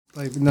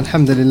طيب إن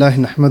الحمد لله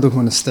نحمده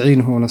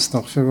ونستعينه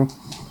ونستغفره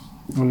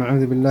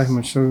ونعوذ بالله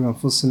من شرور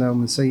أنفسنا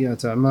ومن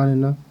سيئات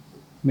أعمالنا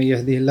من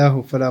يهده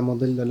الله فلا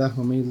مضل له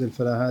ومن يضلل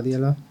فلا هادي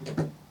له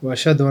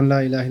وأشهد أن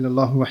لا إله إلا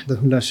الله وحده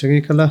لا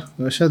شريك له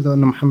وأشهد أن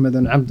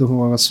محمدا عبده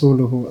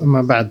ورسوله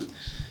أما بعد.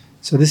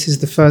 So this is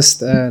the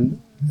first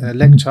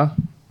lecture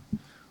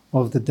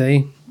of the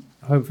day.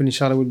 Hopefully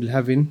inshallah we'll be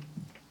having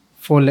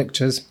 4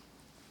 lectures,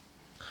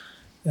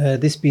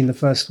 this being the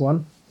first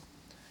one.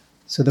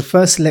 So the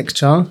first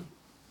lecture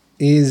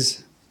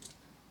is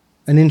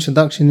an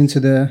introduction into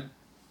the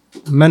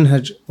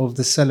Manhaj of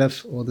the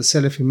Salaf, or the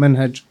Salafi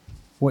Manhaj,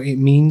 what it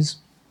means,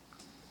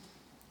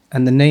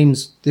 and the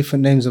names,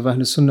 different names of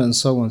Ahlul Sunnah and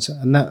so on.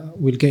 And that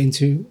we'll get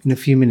into in a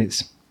few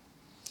minutes.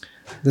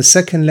 The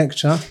second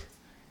lecture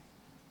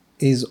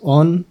is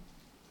on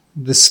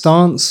the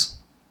stance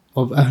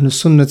of Ahlul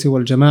Sunnah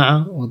wal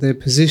Jama'ah, or their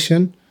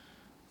position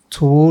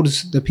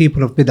towards the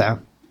people of Bid'ah.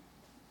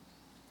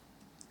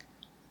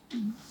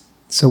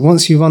 So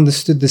once you've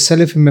understood the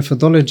Salafi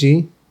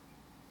methodology,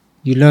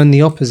 you learn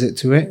the opposite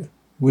to it,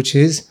 which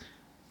is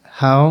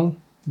how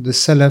the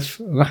Salaf,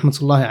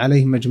 rahmatullahi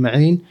alayhim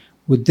ajma'een,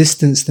 would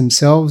distance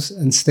themselves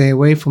and stay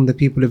away from the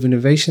people of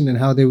innovation and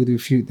how they would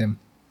refute them.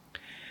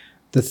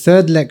 The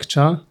third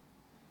lecture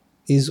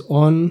is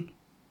on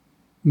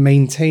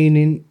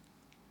maintaining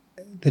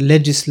the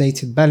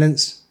legislated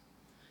balance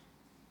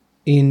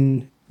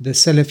in the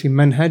Salafi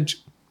manhaj,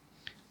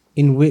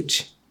 in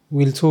which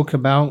we'll talk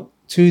about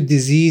 2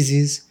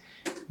 diseases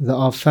that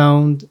are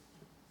found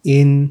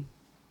in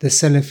the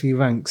Salafi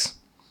ranks.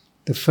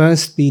 The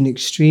first being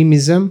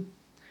extremism,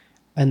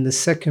 and the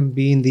second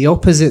being the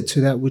opposite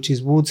to that, which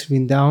is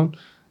watering down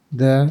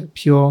the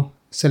pure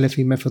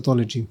Salafi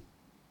methodology.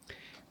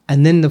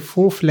 And then the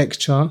 4th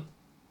lecture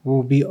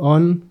will be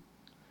on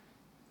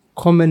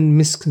common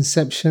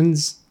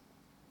misconceptions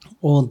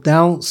or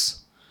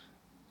doubts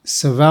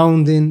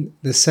surrounding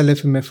the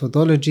Salafi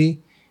methodology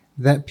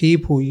that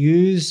people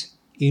use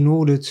in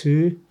order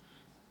to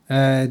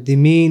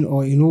demean,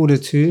 or in order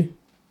to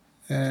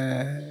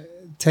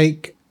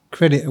take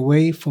credit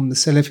away from the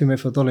Salafi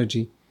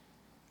methodology,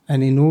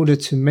 and in order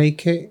to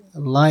make it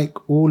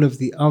like all of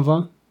the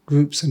other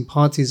groups and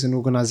parties and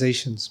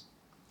organizations.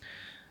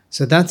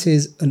 So that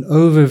is an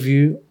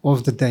overview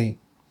of the day.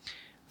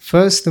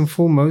 First and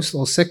foremost,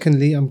 or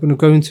secondly, I'm going to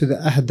go into the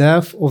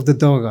ahdaf of the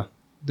dawrah,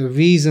 the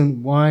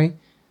reason why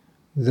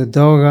the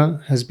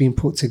dawrah has been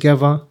put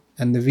together,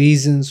 and the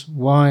reasons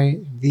why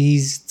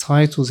these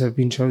titles have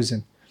been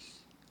chosen.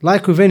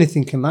 Like with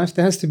anything in life,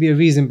 there has to be a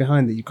reason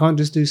behind it. You can't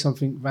just do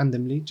something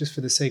randomly just for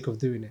the sake of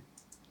doing it.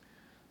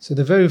 So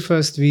the very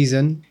first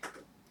reason,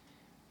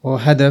 or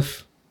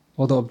hadaf,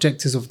 or the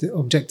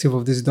objective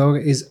of this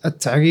dawrah is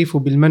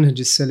at-ta'rifu bil-manhaj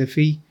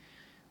al-salafi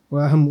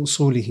wa aham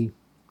usulihi.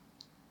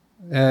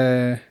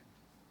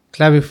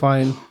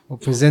 Clarifying or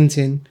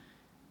presenting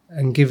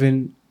and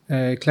giving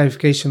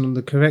clarification on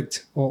the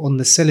correct, or on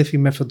the Salafi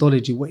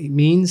methodology, what it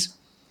means,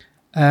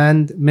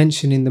 and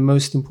mentioning the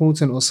most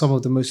important, or some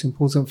of the most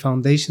important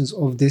foundations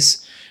of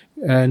this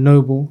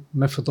noble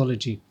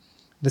methodology.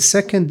 The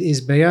second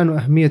is بيان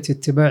أهمية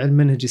اتباع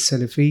المنهج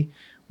السلفي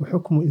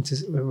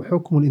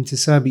وحكم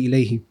الانتساب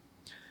إليه.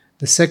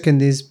 The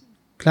second is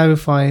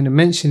clarifying and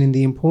mentioning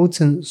the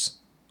importance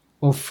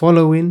of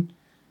following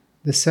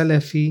the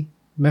Salafi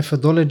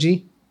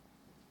methodology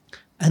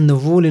and the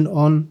ruling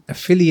on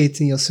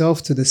affiliating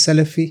yourself to the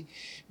Salafi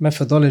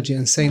methodology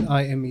and saying,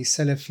 I am a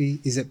Salafi.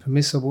 Is it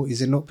permissible?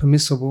 Is it not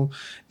permissible?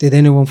 Did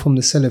anyone from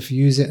the Salaf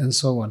use it? And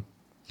so on.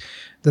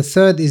 The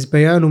third is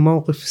بيان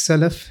موقف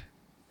السلف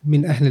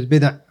من أهل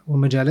البدع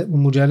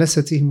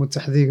ومجالستهم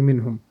والتحذير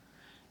منهم.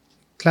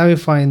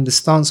 Clarifying the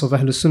stance of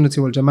Ahlul Sunnah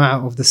wal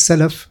Jama'ah, of the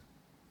Salaf,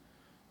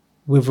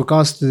 with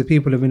regards to the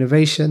people of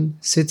innovation,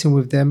 sitting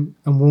with them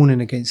and warning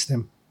against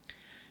them.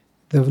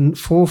 The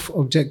 4th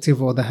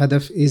objective, or the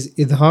hadaf, is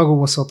إظهار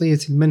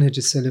وسطية المنهج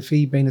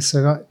السلفي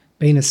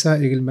بين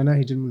سائر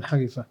المناهج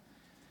المنحرفة.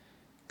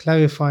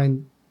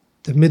 Clarifying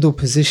the middle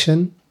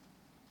position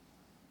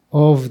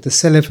of the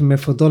Salafi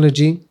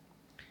methodology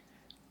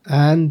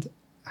and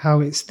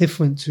how it's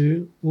different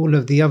to all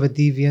of the other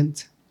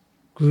deviant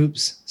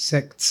groups,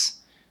 sects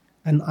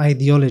and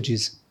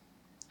ideologies.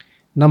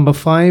 Number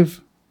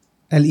 5,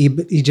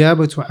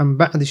 الإجابة عن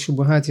بعض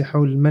الشبهات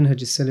حول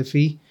المنهج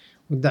السلفي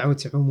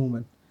والدعوة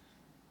عموما.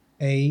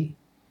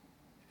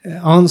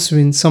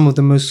 Answering some of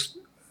the most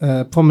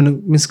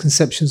prominent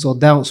misconceptions or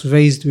doubts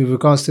raised with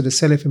regards to the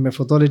Salafi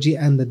methodology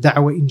and the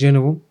da'wah in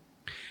general.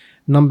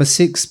 Number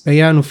 6,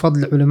 بيان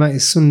فضل علماء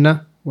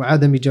السنة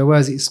وعدم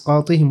جواز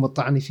إسقاطهم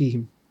والطعن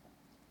فيهم.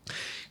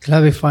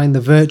 Clarifying the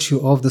virtue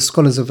of the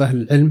scholars of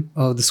Ahlul Ilm,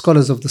 or the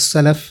scholars of the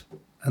Salaf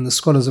and the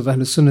scholars of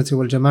Ahlul Sunnah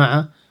wal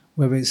Jama'ah,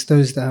 whether it's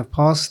those that have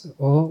passed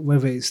or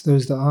whether it's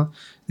those that are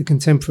the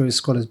contemporary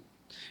scholars,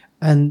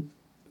 and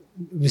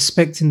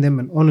respecting them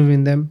and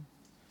honouring them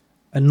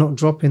and not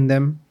dropping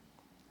them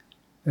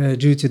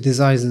due to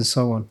desires and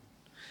so on.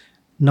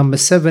 Number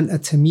 7,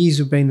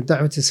 التمييز بين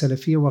الدعوة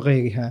السلفية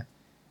وغيرها.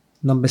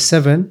 Number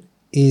 7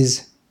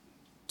 is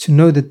to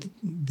know the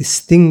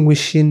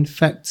distinguishing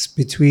factors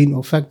between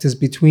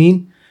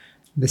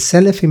the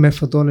Salafi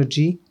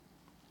methodology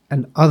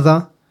and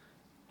other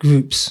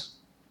groups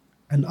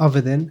and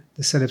other than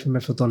the Salafi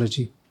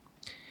methodology.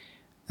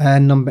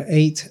 And number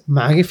 8,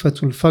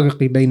 معرفة الفرق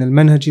بين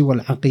المنهج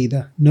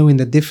والعقيدة, knowing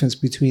the difference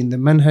between the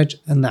manhaj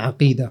and the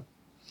aqeedah.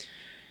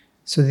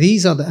 So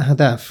these are the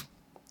ahdaf.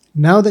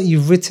 Now that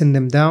you've written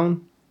them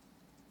down,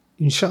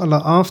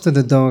 inshallah, after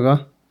the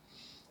dawrah,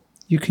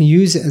 you can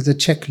use it as a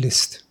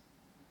checklist.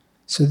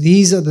 So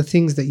these are the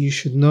things that you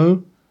should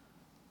know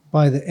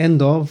by the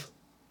end of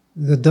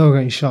the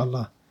dawrah,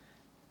 inshallah.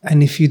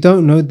 And if you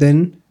don't know,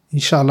 then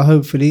inshallah,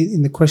 hopefully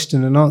in the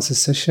question and answer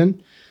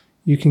session,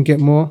 you can get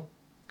more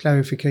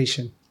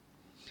clarification.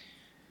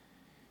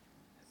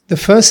 The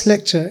first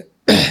lecture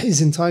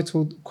is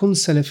entitled Kun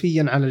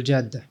Salafiyan ala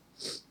al-Jadda,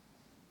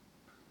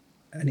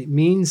 and it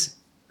means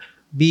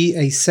be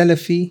a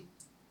Salafi,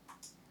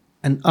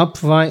 an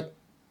upright,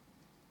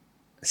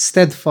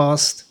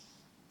 steadfast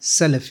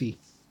Salafi.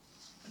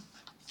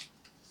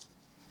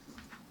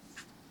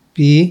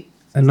 Be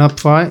an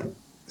upright,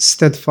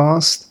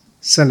 steadfast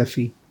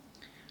Salafi.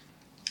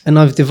 And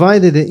I've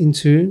divided it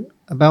into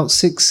about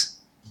 6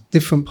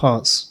 different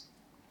parts.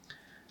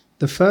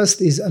 The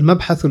first is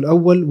Al-Mabhath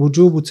al-Awwal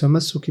Wujub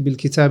Tamassuki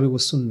bil-Kitab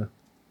wa-Sunnah,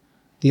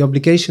 the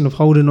obligation of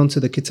holding on to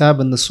the Kitab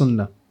and the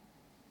Sunnah.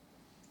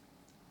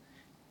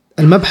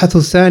 المبحث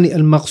الثاني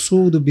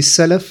المقصود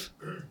بالسلف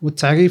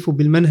والتعريف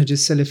بالمنهج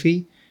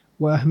السلفي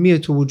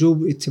وأهمية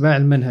وجوب اتباع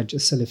المنهج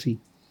السلفي.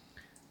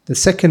 The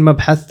second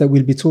mabhath that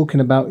we'll be talking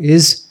about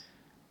is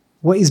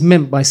what is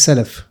meant by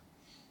salaf,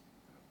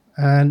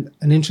 and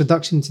an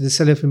introduction to the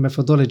Salafi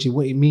methodology,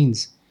 what it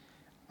means,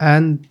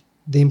 and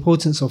the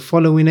importance of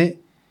following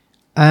it,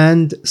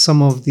 and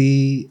some of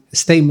the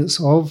statements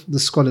of the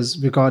scholars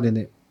regarding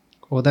it.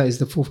 Or that is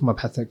the fourth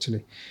mabhath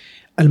actually.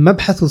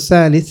 المبحث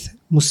الثالث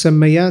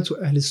مسميات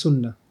أهل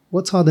السنة.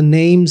 What are the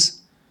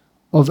names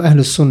of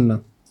Ahl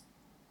Sunnah?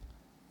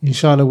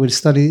 Inshallah, we'll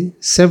study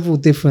several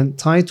different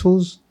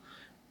titles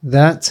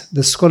that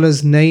the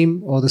scholars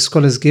name, or the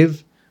scholars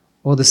give,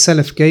 or the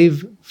Salaf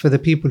gave for the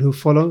people who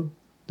follow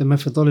the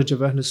methodology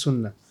of Ahl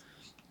Sunnah.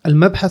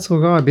 المبحث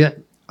الرابع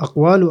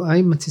أقوال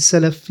أئمة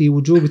السلف في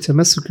وجوب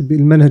التمسك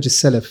بالمنهج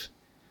السلف.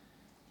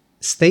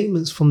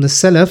 Statements from the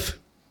Salaf,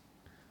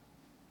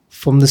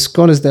 from the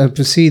scholars that have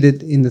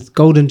preceded in the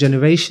golden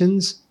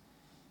generations,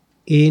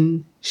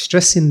 in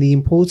stressing the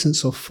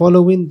importance of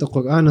following the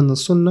Quran and the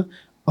Sunnah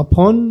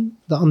upon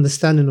the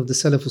understanding of the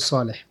Salaf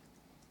al-Salih.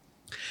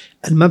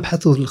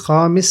 المبحث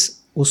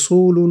الخامس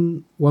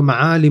أصول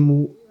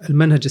ومعالم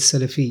المنهج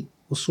السلفي.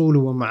 أصول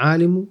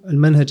ومعالم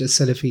المنهج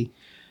السلفي.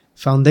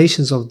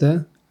 Foundations of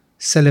the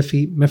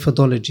Salafi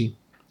methodology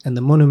and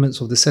the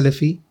monuments of the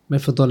Salafi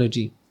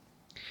methodology.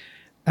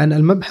 And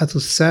المبحث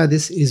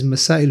السادس is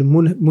مسائل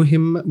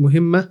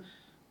مهمة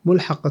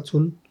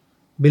ملحقة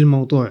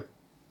بالموضوع.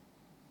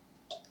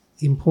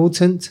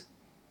 Important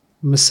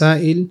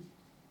masail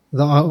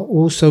that are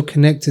also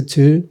connected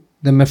to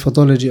the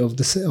methodology of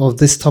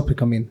this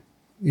topic.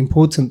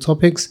 Important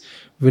topics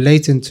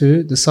relating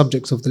to the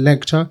subjects of the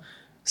lecture,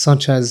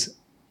 such as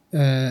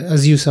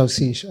you shall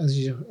see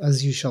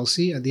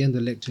at the end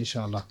of the lecture,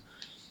 inshallah.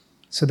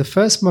 So the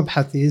first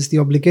mabhath is the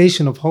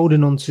obligation of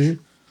holding on to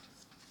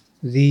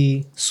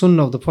the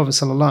Sunnah of the Prophet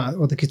sallallahu,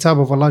 or the Kitab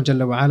of Allah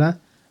Jalla wa Ala,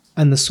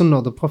 and the Sunnah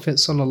of the Prophet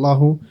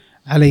sallallahu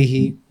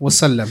alayhi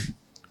wasallam.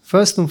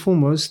 First and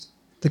foremost,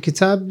 the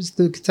Kitab is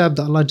the Kitab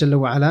that Allah Jalla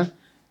wa Ala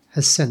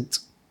has sent,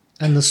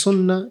 and the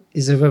Sunnah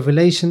is a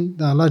revelation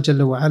that Allah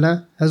Jalla wa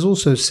Ala has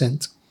also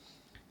sent.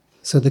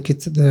 So the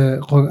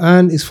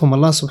Quran is from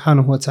Allah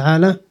subhanahu wa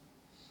ta'ala,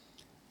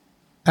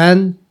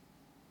 and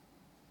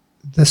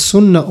the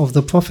Sunnah of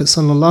the Prophet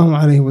sallallahu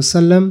alayhi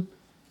wasallam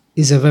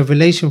is a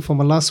revelation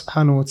from Allah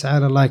subhanahu wa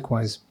ta'ala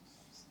likewise.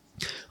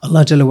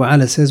 Allah Jalla wa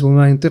Ala says,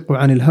 وَمَا يَنْطِقُ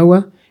عَنِ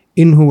الْهَوَى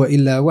إِنْ هُوَ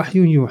إِلَّا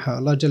وَحْيٌ يُوحَى.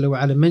 Allah Jalla wa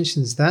Ala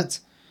mentions that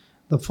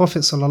the Prophet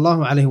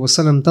sallallahu alayhi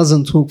wasallam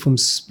doesn't talk from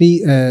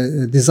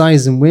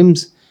desires and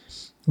whims,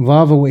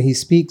 rather what he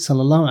speaks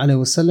sallallahu alayhi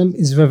wasallam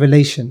is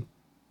revelation.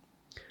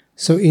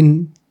 So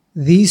in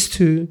these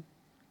two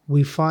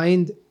we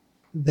find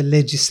the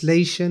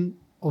legislation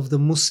of the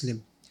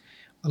Muslim.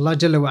 Allah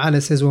Jalla wa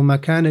Ala says, وَمَا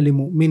كَانَ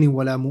لِمُؤْمِنٍ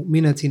وَلَا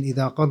مُؤْمِنَةٍ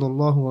إِذَا قَضَى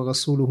اللَّهُ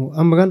وَرَسُولُهُ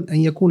أَمْرًا أَنْ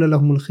يَكُونَ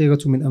لَهُمُ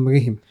الْخِيرَةُ مِنْ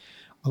أَمْرِهِمْ.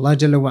 Allah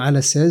Jalla wa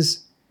Ala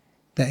says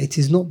that it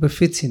is not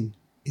befitting,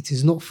 it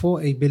is not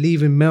for a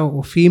believing male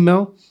or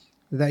female,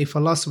 that if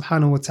Allah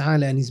subhanahu wa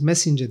ta'ala and His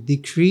Messenger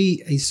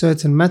decree a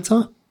certain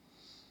matter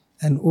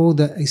and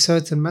order a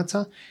certain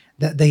matter,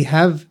 that they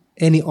have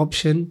any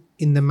option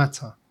in the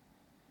matter.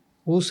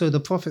 Also, the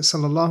Prophet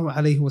sallallahu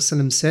alaihi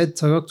wasallam said,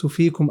 "Taraktu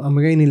fikum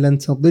amrayni lan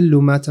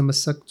tadillu ma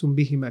tamassaktum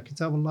bihima,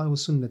 kitabullah wa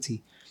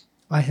sunnati."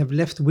 I have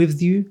left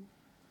with you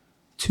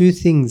 2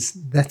 things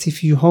that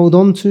if you hold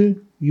on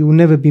to, you will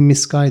never be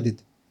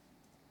misguided.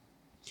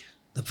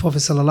 The Prophet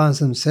sallallahu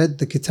alaihi wasallam said,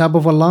 the Kitab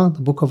of Allah,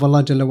 the Book of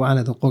Allah Jalla wa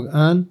Ala, the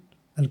Quran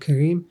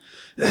Al-Kareem,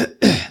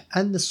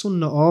 and the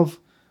Sunnah of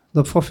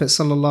the Prophet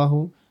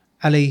sallallahu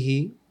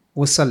alaihi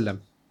wasallam.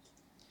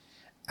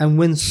 And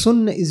when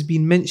sunnah is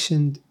being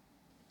mentioned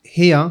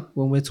here,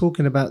 when we're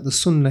talking about the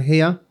sunnah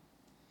here,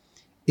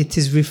 it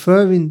is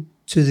referring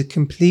to the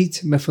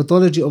complete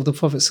methodology of the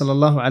Prophet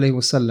sallallahu alaihi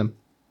wasallam,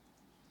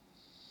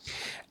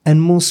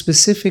 and more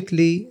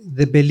specifically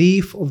the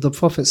belief of the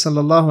Prophet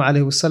sallallahu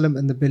alaihi wasallam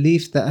and the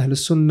belief that Ahlul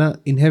Sunnah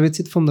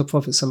inherited from the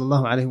Prophet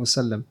sallallahu alaihi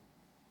wasallam.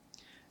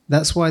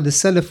 That's why the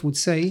Salaf would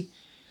say,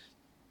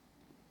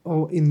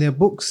 or in their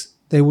books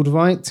they would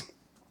write,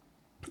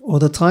 or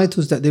the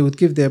titles that they would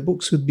give their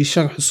books would be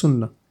Sharh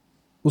Sunnah,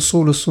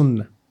 Usul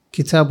Sunnah,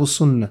 Kitab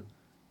Sunnah,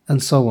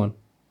 and so on.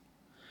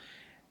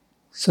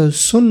 So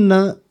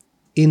Sunnah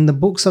in the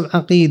books of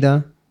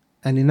Aqeedah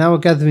and in our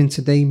gathering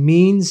today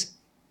means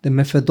the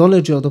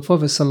methodology of the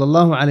Prophet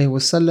sallallahu alaihi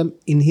wasallam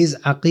in his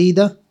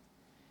Aqeedah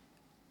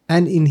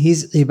and in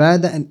his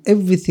Ibadah, and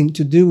everything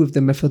to do with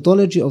the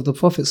methodology of the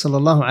Prophet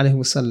sallallahu alaihi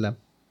wasallam.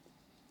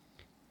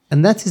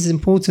 And that is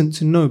important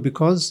to know,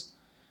 because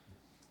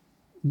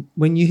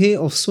when you hear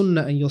of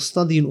Sunnah and you're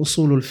studying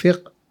Usul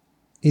al-Fiqh,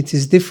 it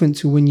is different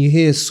to when you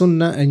hear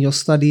Sunnah and you're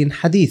studying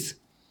Hadith.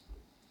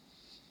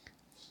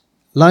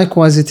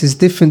 Likewise, it is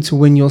different to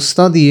when you're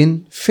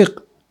studying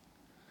Fiqh.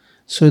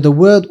 So the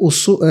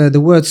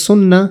word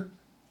Sunnah,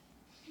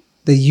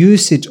 the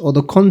usage or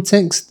the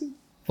context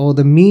or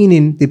the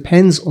meaning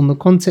depends on the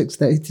context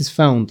that it is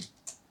found.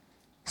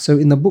 So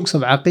in the books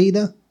of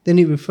Aqeedah, then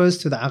it refers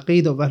to the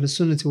Aqeedah of Ahlul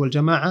Sunnah wal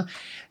Jama'ah,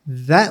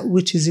 that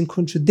which is in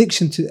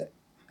contradiction to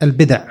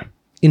al-bid'ah,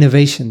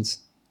 innovations.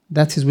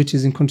 That is which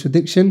is in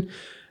contradiction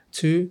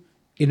to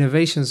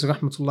innovations,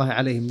 rahmatullahi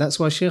alayhim. That's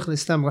why Shaykh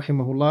al-Islam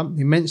rahimahullah,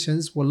 he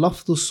mentions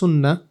وَلَفْظُ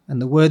Sunnah, and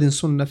the word in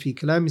Sunnah fi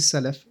kalam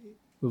al-Salaf,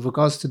 with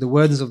regards to the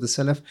words of the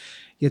Salaf,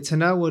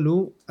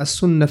 يتناول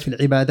السنة في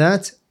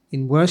العبادات,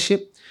 in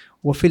worship,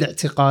 وفي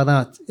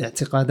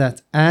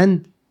الاعتقادات,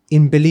 and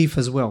in belief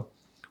as well.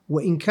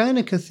 وإن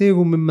كان كثير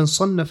ممن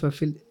صنف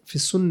في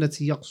السنة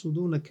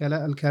يقصدون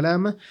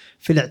الكلام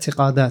في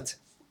الاعتقادات.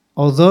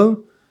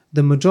 Although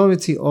the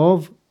majority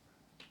of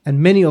and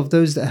many of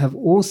those that have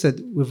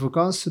authored with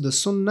regards to the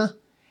Sunnah,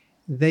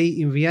 they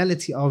in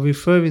reality are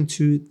referring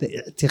to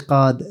the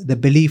i'tiqad, the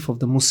belief of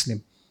the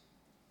Muslim.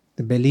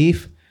 The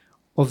belief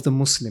of the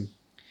Muslim.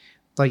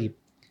 طيب.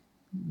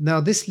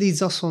 Now this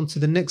leads us on to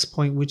the next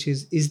point, which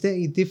is there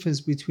a difference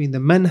between the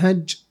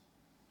manhaj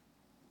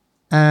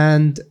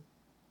and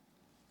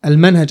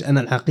al-manhaj and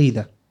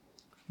al-aqeedah?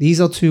 These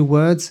are two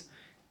words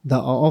that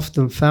are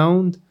often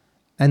found,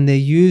 and they're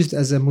used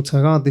as a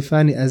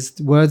mutaradifani, as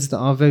words that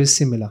are very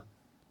similar.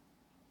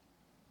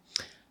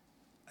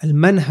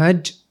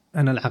 Al-manhaj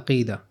and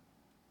al-aqeedah.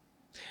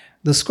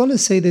 The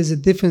scholars say there's a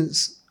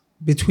difference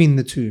between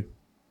the two,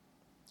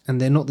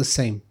 and they're not the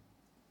same.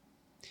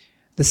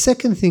 The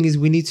second thing is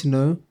we need to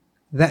know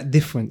that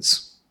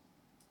difference.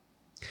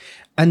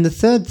 And the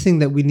third thing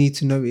that we need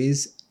to know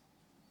is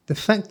the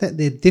fact that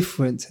they're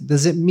different,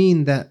 does it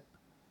mean that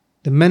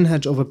the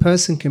manhaj of a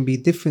person can be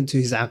different to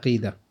his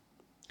aqeedah?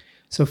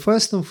 So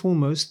first and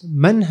foremost,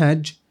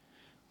 manhaj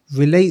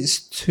relates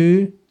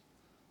to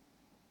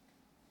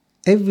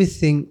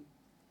everything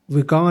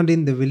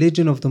regarding the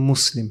religion of the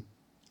Muslim,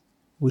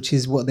 which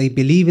is what they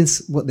believe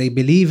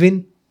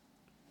in,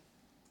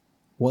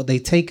 what they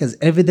take as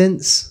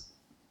evidence,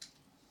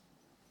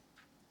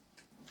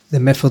 the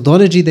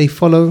methodology they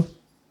follow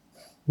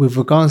with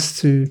regards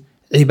to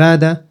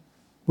ibadah,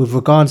 with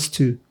regards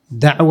to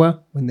da'wah,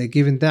 when they're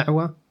given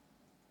da'wah,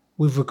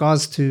 with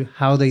regards to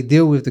how they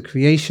deal with the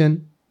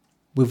creation,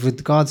 with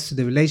regards to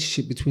the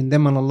relationship between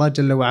them and Allah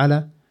Jalla wa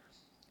Ala,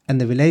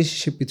 and the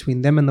relationship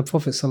between them and the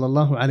Prophet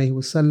Sallallahu Alaihi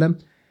Wasallam.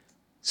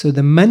 So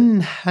the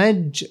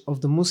manhaj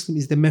of the Muslim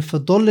is the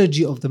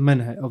methodology of the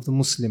manhaj of the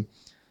Muslim.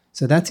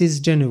 So that is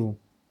general.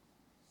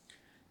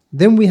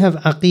 Then we have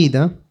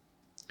aqeedah,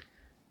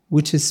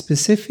 which is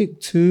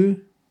specific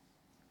to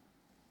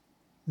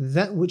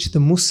that which the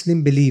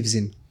Muslim believes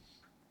in.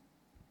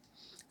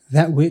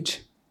 That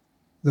which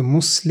the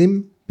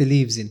Muslim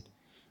believes in.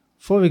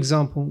 For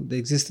example, the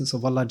existence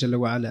of Allah Jalla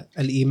wa Ala,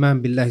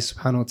 al-Iman billahi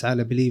subhanahu wa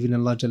ta'ala, believing in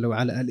Allah Jalla wa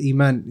Ala,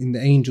 al-Iman in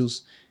the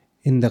angels,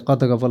 in the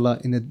qadr of Allah,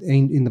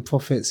 in the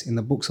prophets, in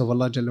the books of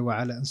Allah Jalla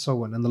wa Ala, and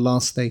so on, and the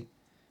last day.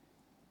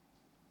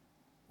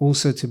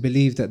 Also to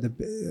believe that the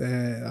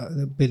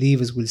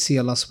believers will see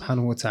Allah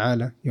subhanahu wa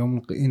ta'ala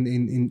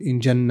in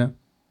Jannah.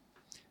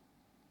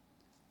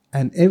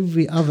 And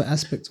every other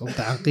aspect of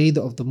the aqeedah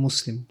of the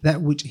Muslim,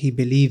 that which he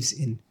believes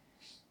in.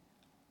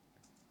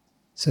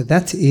 So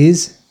that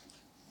is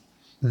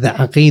the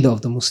aqeedah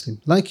of the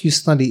Muslim. Like you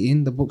study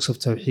in the books of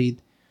Tawheed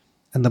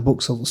and the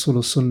books of Usul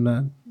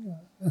al-Sunnah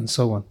and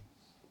so on.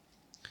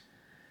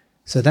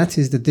 So that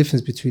is the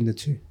difference between the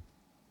two.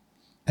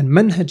 And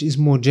manhaj is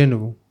more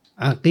general.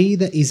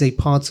 Aqeedah is a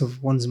part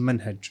of one's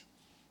manhaj.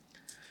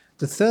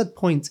 The third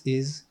point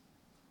is,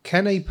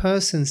 can a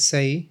person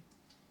say,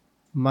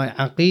 my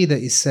aqeedah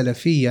is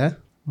Salafiyya,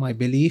 my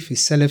belief is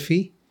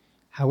Salafi,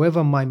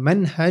 however my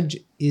manhaj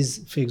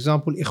is, for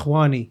example,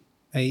 Ikhwani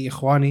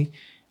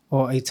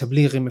or a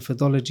Tablighi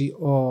methodology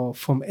or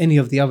from any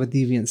of the other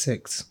deviant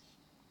sects?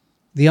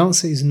 The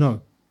answer is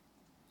no.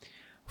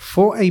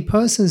 For a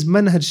person's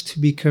manhaj to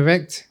be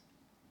correct,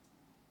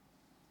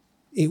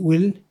 it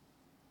will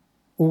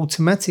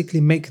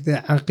automatically make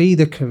their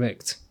aqeedah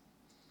correct.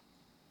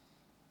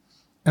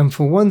 And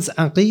for one's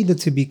aqeedah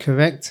to be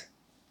correct,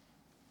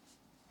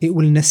 it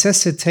will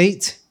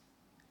necessitate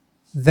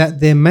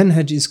that their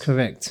manhaj is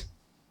correct.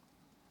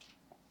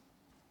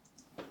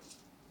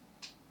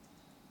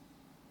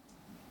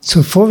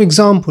 So for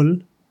example,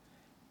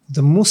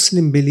 the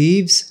Muslim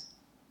believes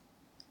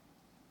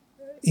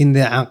in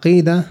their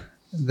aqeedah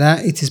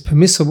that it is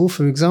permissible,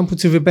 for example,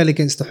 to rebel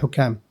against the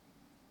hukam.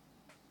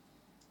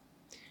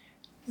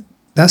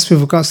 That's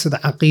with regards to the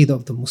aqeedah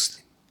of the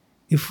Muslim.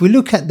 If we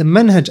look at the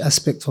manhaj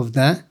aspect of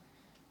that,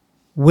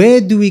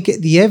 where do we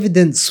get the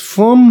evidence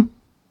from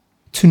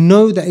to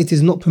know that it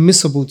is not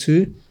permissible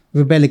to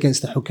rebel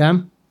against the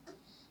hukam?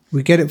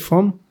 We get it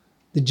from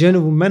the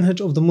general manhaj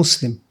of the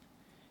Muslim.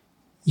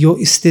 Your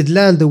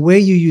istidlal, the way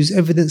you use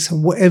evidence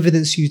and what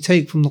evidence you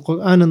take from the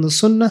Quran and the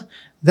Sunnah,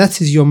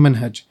 that is your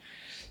manhaj.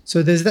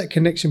 So there's that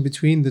connection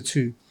between the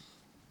two.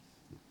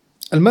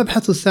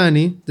 Al-Mabhath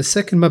al-Thani, the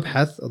second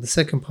mabhath, or the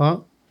second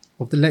part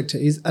of the lecture,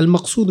 is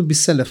Al-Maqsood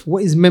bis-Salaf.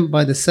 What is meant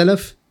by the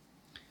Salaf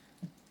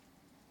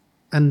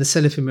and the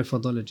Salafi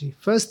methodology?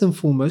 First and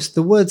foremost,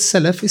 the word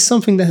Salaf is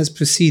something that has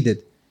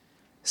preceded.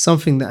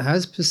 Something that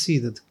has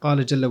preceded.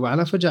 قال جل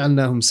وعلا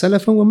فجعلناهم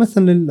سلفا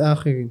ومثلا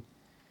للآخرين.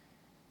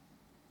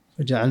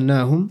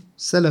 فجعلناهم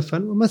سلفا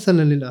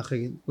ومثلا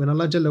للآخرين. When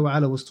Allah Jalla wa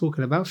Ala was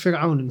talking about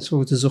Fir'aun in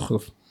Surah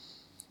Al-Zukhruf.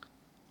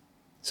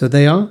 So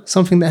they are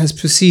something that has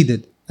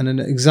preceded and an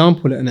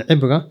example and an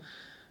ibrah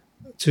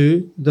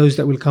to those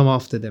that will come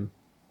after them.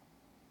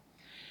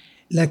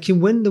 Like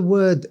when the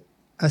word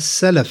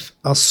as-salaf,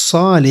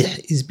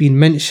 as-salih is being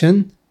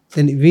mentioned,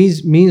 then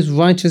it means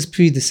righteous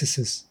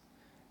predecessors.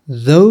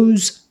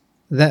 Those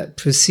that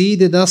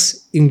preceded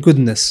us in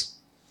goodness.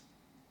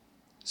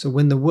 So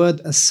when the word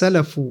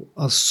as-salafu,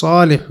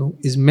 as-salihu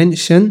is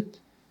mentioned,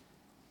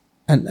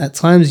 and at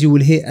times you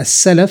will hear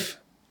as-salaf,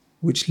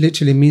 which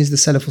literally means the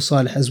salafu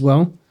salih as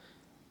well.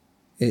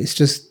 It's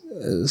just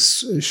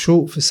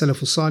short for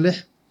salafu salih.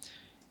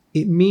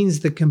 It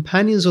means the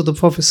companions of the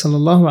Prophet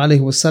sallallahu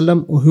alaihi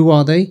wasallam. Or who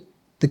are they?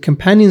 The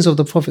companions of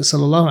the Prophet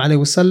sallallahu alaihi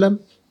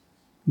wasallam,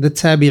 the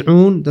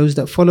tabi'un, those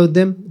that followed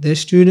them, their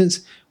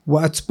students,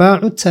 wa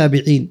atba'u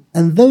tabi'in,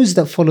 and those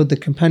that followed the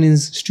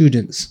companions'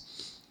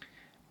 students.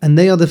 And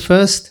they are the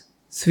first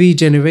 3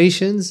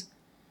 generations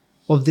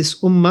of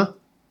this ummah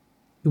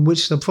in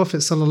which the Prophet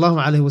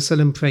sallallahu alaihi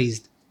wasallam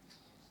praised.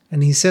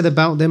 And he said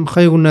about them,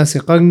 خَيْرُ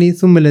النَّاسِ قَرْنِي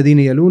ثُمَّ الَّذِينَ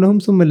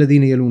يَلُونَهُمْ ثُمَّ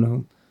الَّذِينَ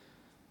يَلُونَهُمْ.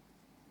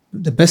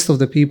 The best of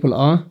the people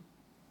are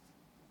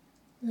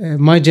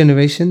my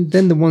generation,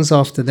 then the ones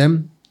after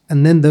them,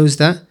 and then those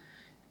that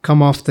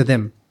come after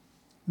them,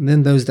 and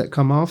then those that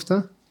come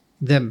after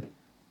them.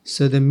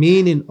 So the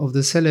meaning of the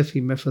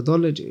Salafi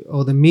methodology,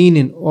 or the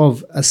meaning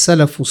of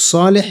as-salafu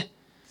salih,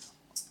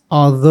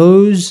 are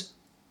those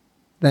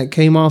that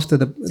came after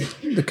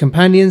the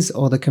companions,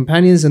 or the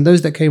companions, and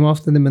those that came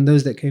after them, and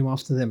those that came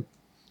after them.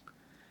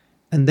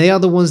 And they are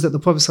the ones that the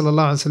Prophet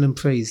ﷺ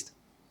praised.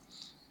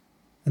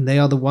 And they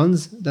are the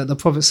ones that the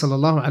Prophet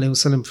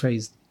ﷺ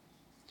praised.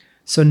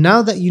 So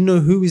now that you know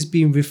who is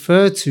being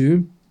referred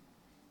to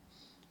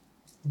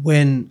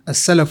when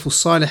as-salafu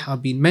salih are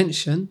being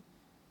mentioned,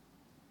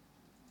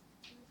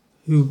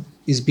 who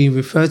is being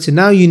referred to,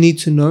 now you need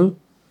to know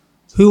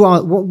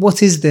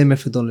what is their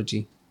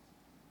methodology.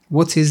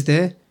 What is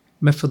their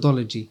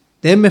methodology?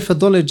 Their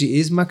methodology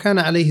is ما كان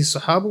عليه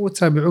الصحابة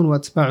والتابعون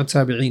واتباع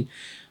التابعين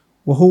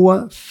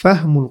وهو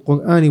فهم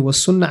القرآن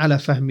والسنة على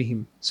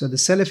فهمهم. So the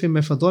Salafi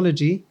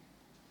methodology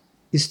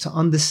is to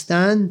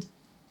understand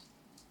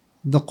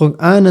the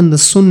Quran and the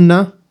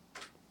Sunnah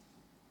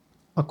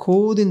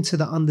according to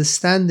the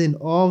understanding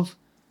of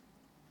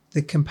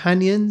the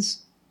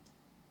companions,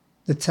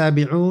 the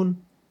tabi'un,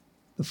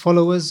 the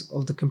followers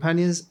of the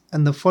companions,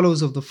 and the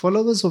followers of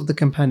the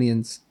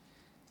companions.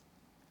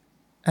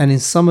 And in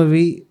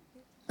summary,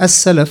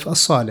 as-salaf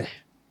as-salih.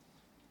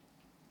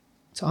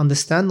 To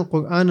understand the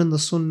Quran and the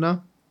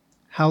Sunnah,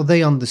 how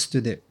they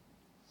understood it.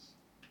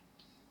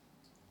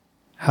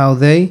 How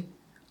they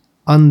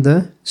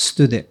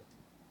understood it.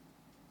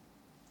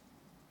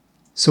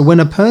 So when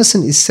a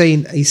person is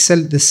saying the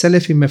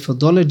Salafi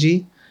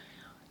methodology,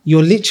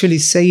 you're literally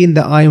saying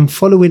that I am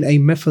following a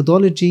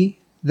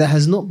methodology that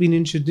has not been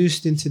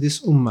introduced into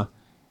this ummah.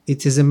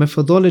 It is a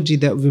methodology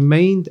that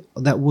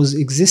was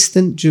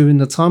existent during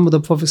the time of the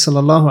Prophet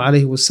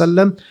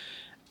ﷺ,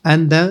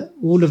 and that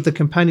all of the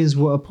companions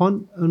were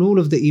upon, and all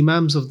of the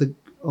Imams of the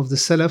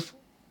Salaf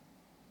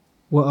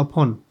were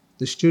upon,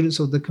 the students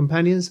of the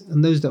companions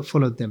and those that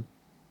followed them.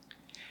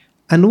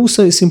 And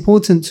also it's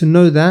important to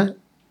know that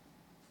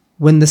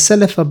when the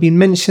Salaf are being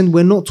mentioned,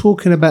 we're not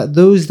talking about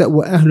those that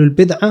were Ahlul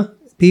Bid'ah,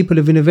 people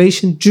of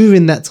innovation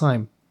during that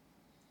time.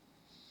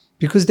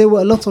 Because there were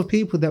a lot of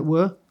people that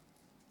were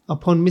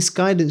upon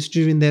misguidance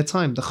during their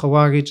time. The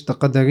Khawarij, the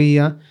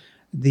Qadariyah,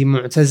 the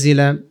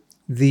Mu'tazila,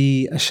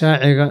 the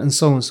Asha'ira, and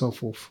so on and so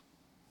forth.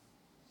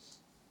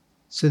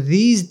 So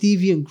these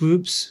deviant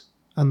groups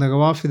and the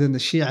Rawafid and the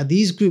Shia,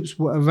 these groups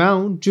were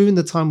around during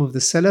the time of the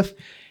Salaf.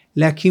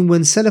 Lakin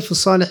when Salaf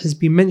al-Salih has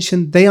been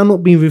mentioned, they are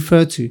not being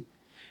referred to,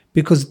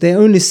 because they're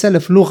only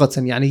Salaf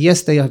lughatan. Yani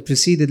yes, they have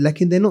preceded,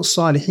 lakin they're not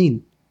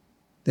Salihin.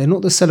 They're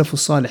not the Salaf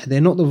al-Salih. They're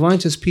not the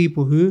righteous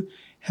people who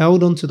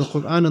held on to the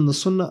Quran and the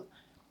Sunnah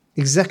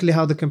exactly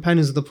how the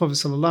companions of the Prophet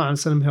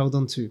ﷺ held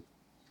on to.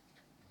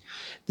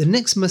 The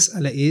next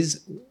mas'ala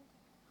is,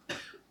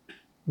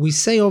 we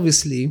say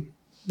obviously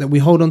that we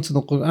hold on to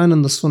the Quran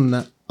and the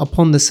Sunnah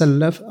upon the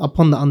Salaf,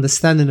 upon the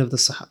understanding of the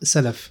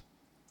Salaf.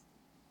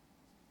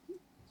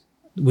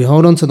 We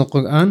hold on to the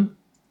Quran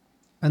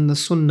and the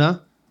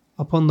Sunnah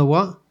upon the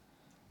what?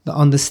 The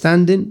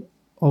understanding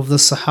of the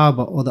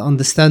Sahaba, or the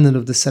understanding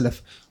of the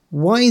Salaf.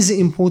 Why is it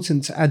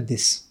important to add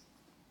this?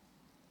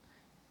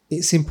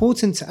 It's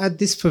important to add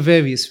this for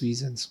various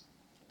reasons.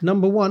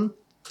 Number one,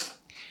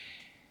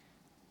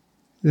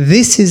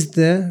 this is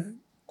the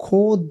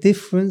core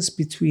difference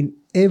between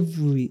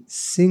every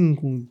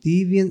single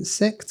deviant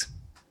sect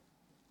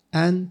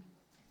and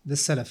the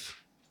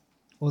Salaf,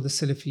 or the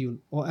Salafiyun,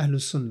 or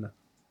Ahlul Sunnah.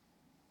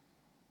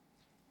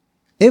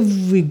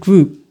 Every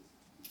group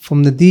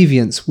from the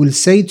deviants will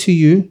say to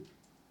you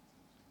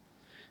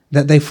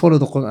that they follow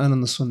the Quran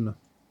and the Sunnah,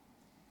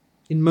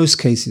 in most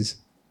cases.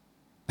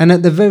 And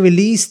at the very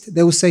least,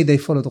 they will say they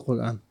follow the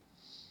Quran.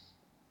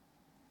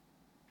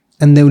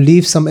 And they will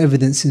leave some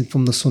evidence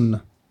from the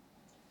Sunnah.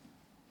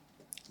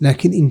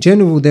 Like in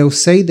general, they will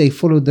say they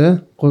follow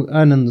the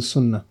Quran and the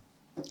Sunnah.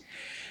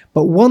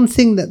 But one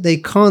thing that they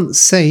can't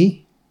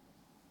say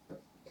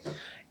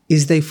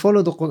is they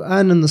follow the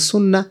Quran and the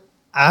Sunnah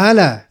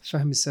ala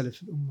fahmi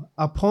salaf al-ummah,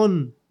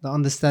 upon the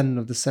understanding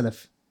of the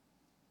Salaf.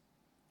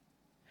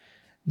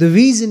 The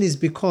reason is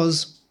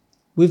because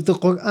with the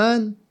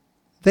Quran,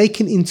 they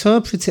can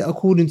interpret it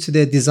according to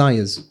their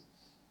desires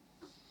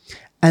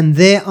and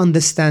their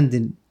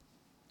understanding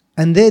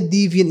and their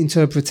deviant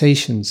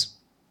interpretations.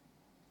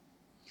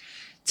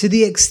 To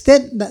the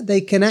extent that they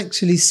can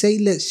actually say,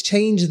 let's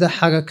change the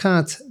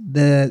harakat,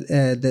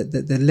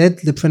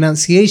 the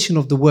pronunciation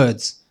of the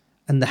words,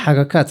 and the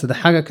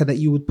harakah that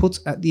you would put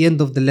at the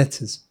end of the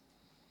letters,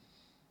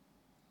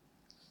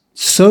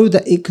 so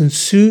that it can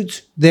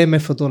suit their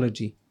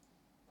methodology.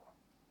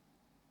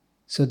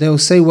 So they will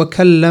say,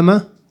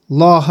 وَكَلَّمَ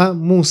اللَّهَ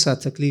مُوسَى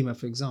تَكْلِيمًا,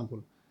 for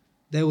example.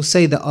 They will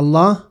say that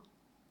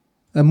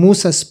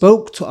Musa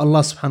spoke to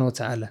Allah subhanahu wa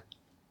ta'ala.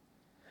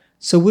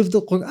 So with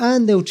the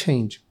Quran, they'll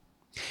change.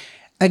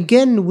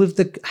 Again, with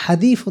the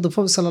hadith of the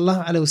Prophet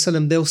sallallahu alaihi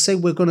wasallam, they'll say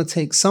we're going to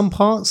take some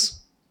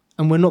parts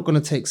and we're not going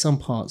to take some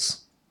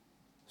parts.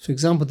 For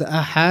example, the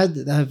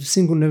ahad that have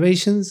single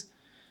narrations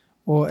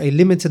or a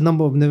limited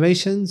number of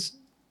narrations,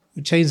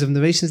 chains of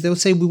narrations, they'll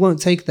say we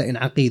won't take that in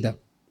Aqeedah.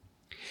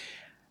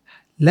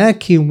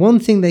 Lakin one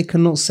thing they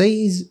cannot say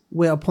is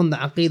we're upon the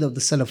Aqeedah of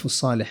the Salaf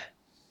al-Salih.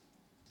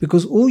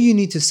 Because all you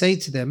need to say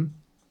to them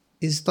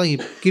is,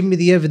 طيب, give me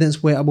the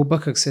evidence where Abu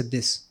Bakr said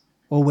this,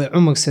 or where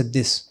Umar said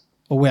this,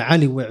 or where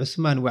Ali, where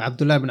Uthman, where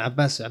Abdullah ibn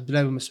Abbas,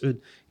 Abdullah ibn Mas'ud.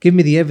 Give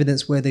me the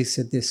evidence where they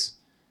said this.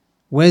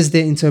 Where's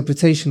their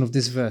interpretation of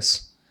this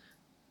verse?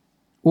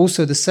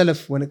 Also the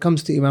Salaf, when it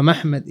comes to Imam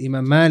Ahmad,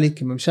 Imam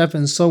Malik, Imam Shafi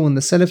and so on,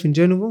 the Salaf in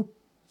general,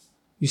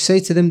 you say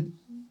to them,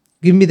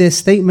 give me their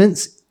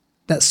statements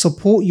that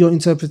support your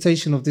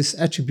interpretation of this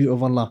attribute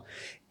of Allah.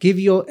 Give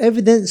your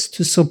evidence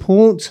to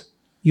support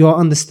your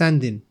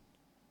understanding.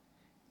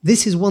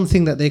 This is one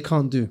thing that they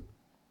can't do.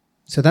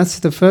 So that's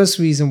the first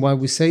reason why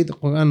we say the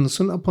Quran and the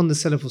Sunnah upon the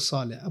Salaf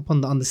al-Salih,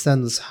 upon the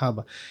understanding of the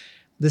Sahaba.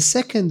 The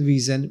second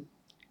reason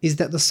is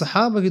that the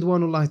Sahaba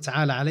ridwanullahi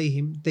ta'ala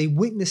alayhim, they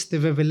witnessed the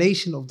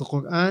revelation of the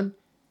Quran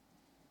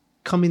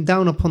coming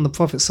down upon the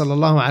Prophet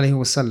sallallahu alayhi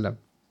wasallam.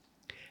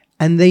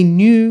 And they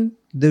knew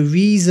the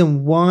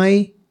reason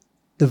why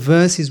the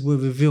verses were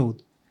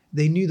revealed.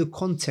 They knew the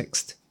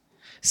context.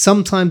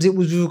 Sometimes it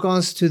was with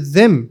regards to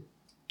them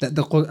that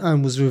the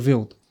Quran was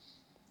revealed.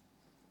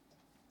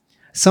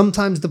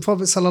 Sometimes the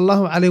Prophet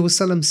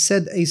ﷺ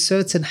said a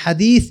certain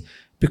hadith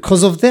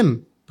because of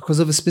them, because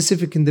of a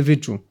specific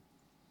individual.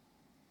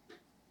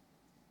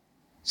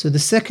 So the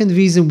second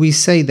reason we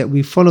say that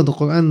we follow the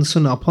Quran and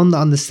Sunnah upon the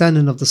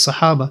understanding of the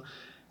Sahaba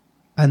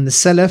and the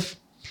Salaf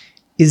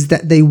is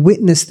that they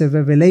witnessed the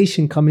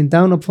revelation coming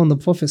down upon the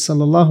Prophet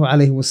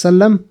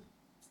ﷺ,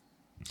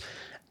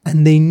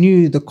 and they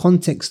knew the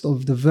context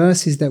of the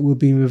verses that were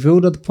being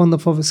revealed upon the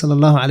Prophet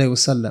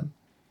ﷺ.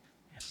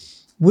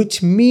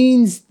 Which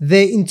means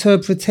their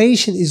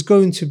interpretation is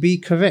going to be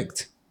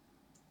correct.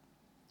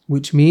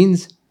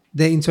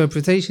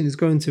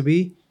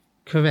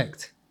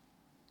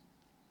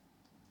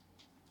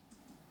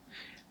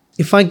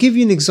 If I give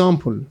you an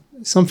example,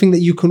 something that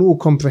you can all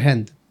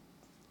comprehend.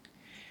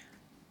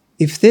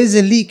 If there's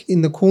a leak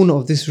in the corner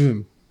of this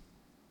room,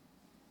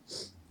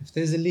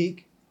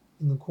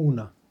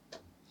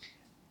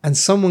 and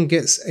someone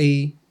gets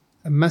a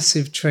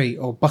massive tray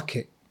or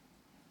bucket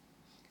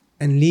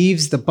and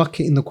leaves the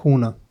bucket in the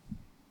corner,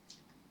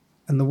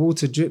 and the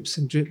water drips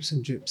and drips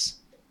and drips,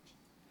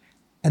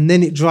 and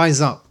then it dries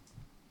up.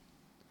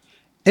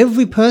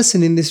 Every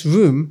person in this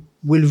room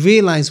will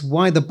realize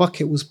why the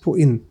bucket was put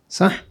in.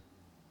 Sah?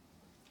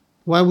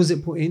 Why was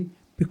it put in?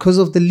 Because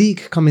of the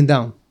leak coming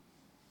down.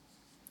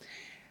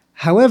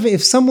 However,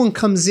 if someone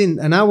comes in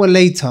an hour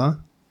later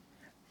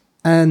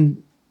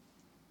and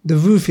the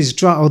roof is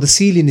dry or the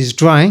ceiling is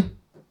dry,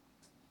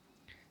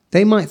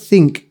 they might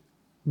think,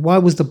 why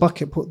was the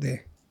bucket put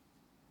there?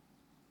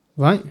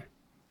 Right?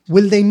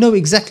 Will they know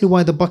exactly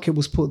why the bucket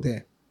was put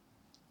there?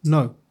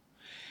 No.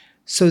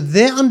 So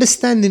their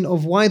understanding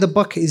of why the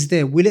bucket is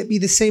there, will it be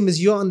the same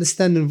as your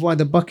understanding of why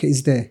the bucket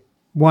is there?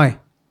 Why?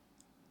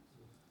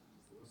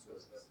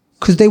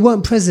 Because they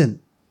weren't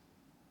present.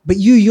 But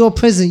you're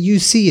present, you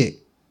see it.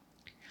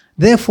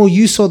 Therefore,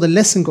 you saw the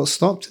lesson got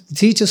stopped, the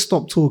teacher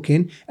stopped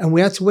talking, and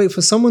we had to wait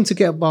for someone to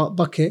get a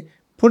bucket,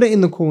 put it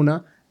in the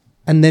corner,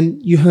 and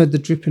then you heard the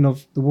dripping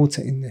of the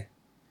water in there.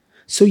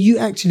 So you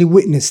actually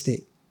witnessed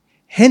it.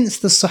 Hence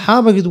the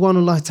Sahaba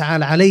Ridwanullah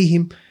Ta'ala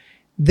alayhim,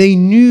 they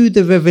knew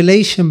the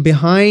revelation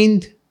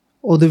behind,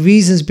 or the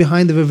reasons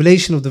behind the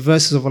revelation of the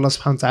verses of Allah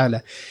subhanahu wa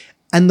ta'ala.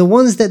 And the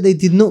ones that they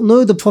did not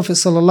know, the Prophet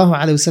sallallahu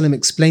alaihi wasallam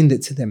explained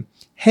it to them.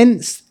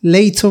 Hence,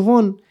 later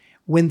on,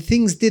 when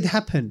things did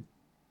happen,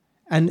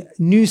 and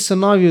new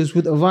scenarios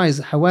would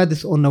arise,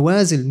 hawadith or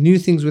nawazil, new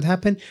things would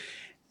happen,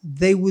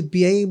 they would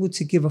be able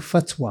to give a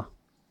fatwa.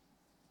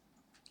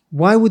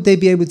 Why would they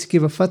be able to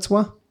give a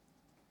fatwa?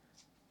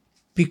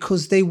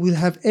 Because they will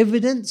have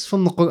evidence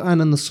from the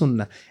Quran and the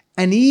Sunnah.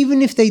 And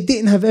even if they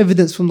didn't have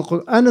evidence from the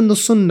Quran and the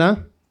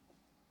Sunnah,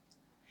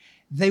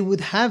 they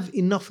would have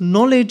enough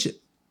knowledge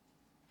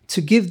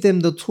to give them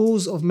the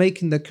tools of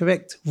giving the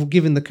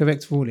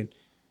correct ruling.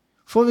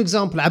 For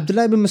example,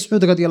 Abdullah ibn Mas'ud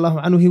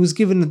radiallahu anhu, he was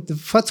given the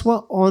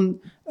fatwa on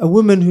a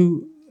woman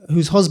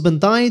whose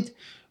husband died,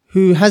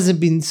 who hasn't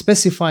been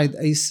specified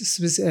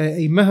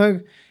a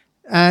mahr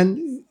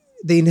and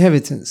the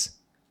inheritance.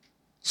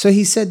 So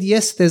he said,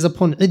 yes, there's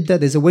upon iddah,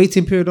 there's a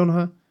waiting period on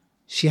her.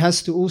 She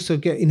has to also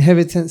get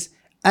inheritance,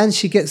 and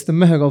she gets the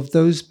mahr of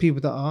those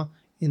people that are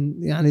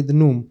in the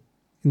norm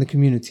in the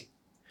community.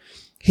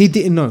 He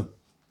didn't know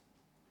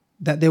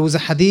that there was a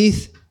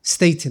hadith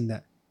stating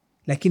that.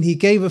 Like, he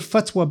gave a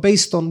fatwa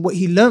based on what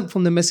he learnt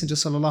from the Messenger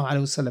sallallahu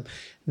alaihi wasallam.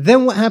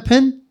 Then what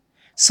happened?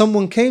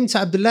 Someone came to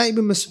Abdullah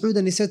ibn Mas'ud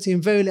and he said to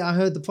him, verily I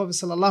heard the Prophet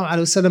sallallahu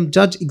alaihi wasallam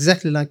judge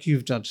exactly like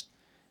you've judged.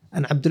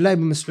 And Abdullah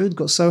ibn Mas'ud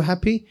got so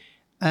happy,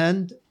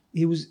 and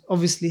he was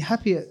obviously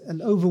happy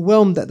and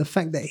overwhelmed at the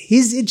fact that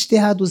his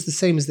ijtihad was the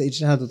same as the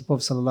ijtihad of the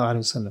Prophet sallallahu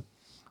alaihi wasallam.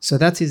 So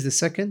that is the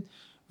second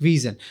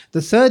reason.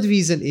 The third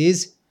reason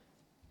is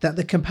that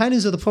the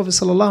companions of the Prophet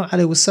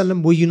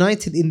ﷺ were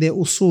united in their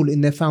usul, in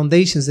their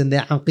foundations, in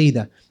their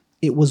aqeedah.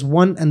 It was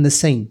one and the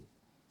same.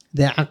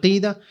 Their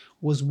aqeedah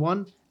was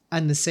one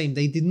and the same.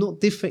 They did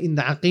not differ in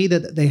the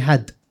aqeedah that they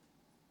had.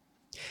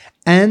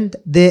 And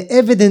their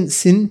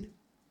evidence in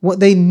what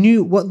they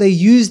knew, what they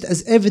used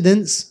as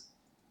evidence,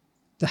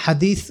 the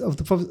hadith of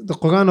the Prophet, the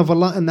Quran of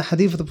Allah and the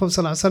hadith of the Prophet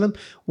ﷺ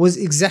was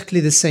exactly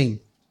the same.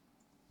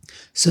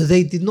 So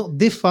they did not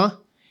differ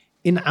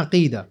in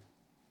aqeedah.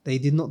 They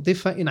did not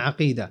differ in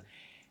aqeedah.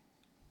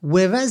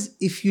 Whereas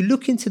if you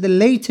look into the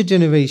later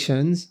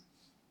generations,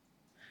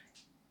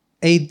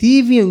 a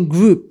deviant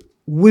group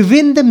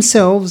within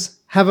themselves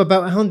have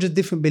about 100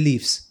 different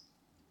beliefs.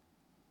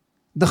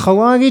 The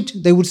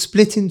Khawarij, they would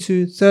split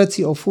into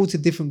 30 or 40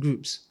 different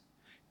groups.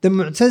 The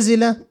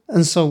Mu'tazila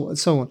and so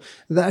on.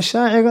 The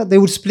Ash'ari, they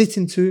would split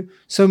into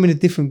so many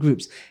different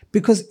groups.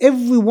 Because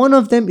every one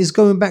of them is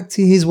going back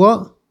to his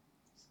what?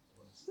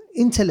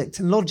 Intellect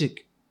and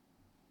logic.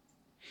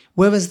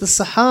 Whereas the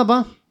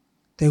Sahaba,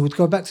 they would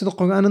go back to the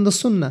Quran and the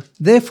Sunnah.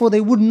 Therefore, they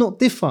would not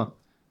differ.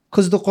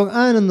 Because the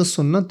Quran and the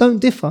Sunnah don't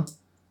differ.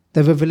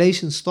 The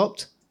revelation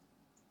stopped.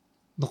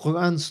 The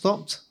Quran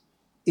stopped.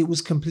 It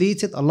was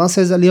completed. Allah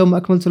says,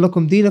 Al-Yawma akmaltu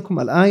lakum deenakum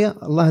al-ayah.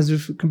 Allah has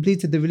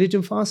completed the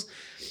religion for us.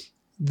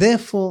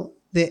 Therefore,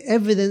 their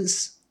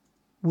evidence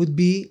would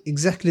be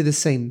exactly the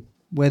same,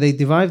 where they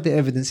derive their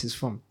evidences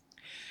from.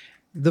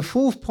 The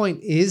fourth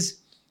point is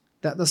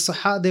that the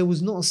Sahaba, there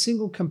was not a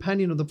single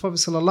companion of the Prophet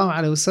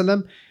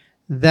ﷺ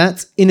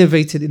that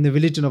innovated in the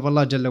religion of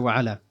Allah Jalla wa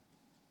Ala.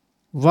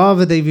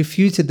 Rather, they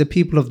refuted the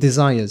people of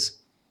desires.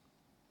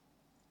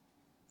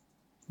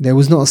 There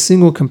was not a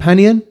single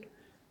companion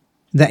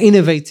that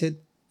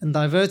innovated and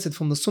diverted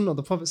from the Sunnah of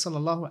the Prophet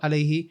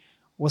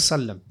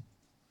ﷺ.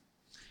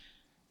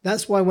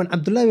 That's why when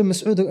Abdullah ibn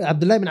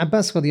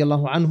Abbas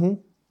radiallahu anhu,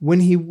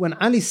 when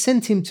Ali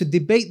sent him to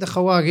debate the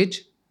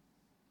Khawarij,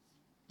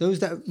 those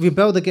that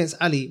rebelled against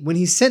Ali, when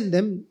he sent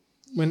them,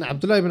 when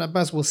Abdullah ibn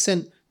Abbas was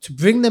sent to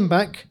bring them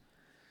back,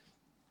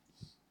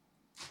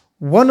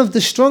 one of the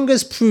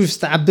strongest proofs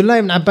that Abdullah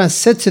ibn Abbas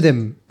said to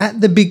them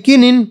at the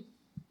beginning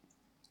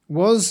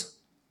was,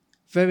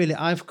 verily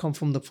I've come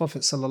from the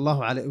Prophet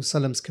sallallahu alaihi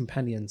wasallam's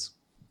companions.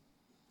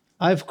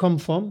 I've come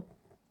from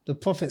the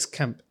Prophet's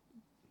camp,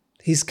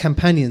 his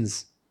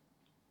companions.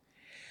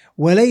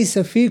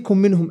 وَلَيْسَ فِيكُم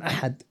مِّنْهُمْ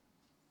أَحَدٍ.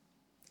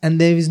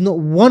 And there is not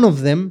one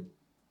of them.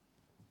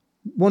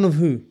 One of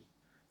who?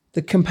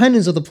 The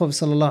companions of the Prophet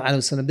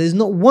ﷺ. There's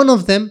not one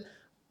of them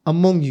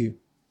among you.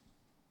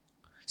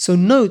 So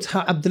note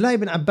how Abdullah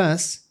ibn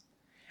Abbas,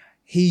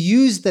 he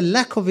used the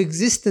lack of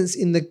existence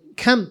in the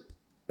camp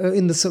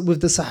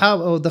with the Sahaba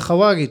or the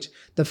Khawarij,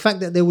 the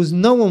fact that there was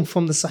no one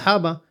from the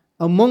Sahaba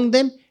among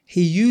them,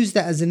 he used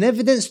that as an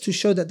evidence to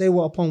show that they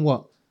were upon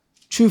what?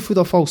 Truthhood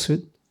or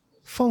falsehood?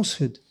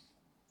 Falsehood.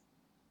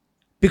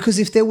 Because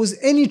if there was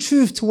any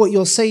truth to what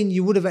you're saying,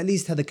 you would have at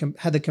least had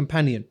a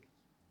companion.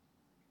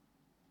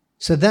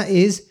 So that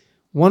is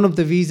one of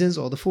the reasons,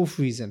 or the fourth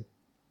reason.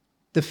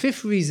 The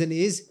fifth reason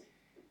is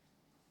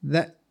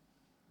that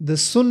the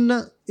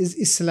Sunnah is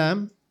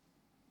Islam,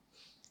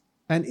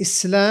 and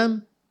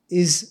Islam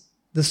is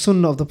the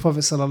Sunnah of the Prophet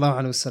sallallahu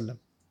alaihi wasallam.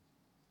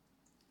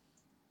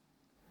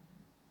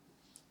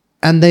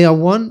 And they are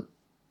one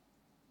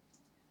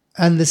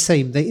and the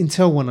same. They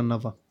entail one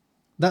another.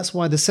 That's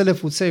why the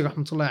Salaf would say,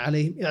 rahmatullahi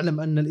alayhim,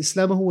 اعلم أن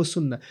الإسلام هو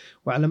السنة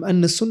وأعلم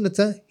أن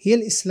السنة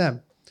هي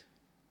الإسلام.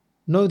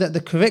 Know that the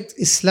correct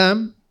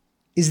Islam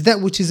is that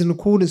which is in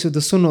accordance with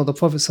the Sunnah of the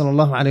Prophet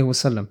sallallahu alaihi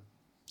wasallam.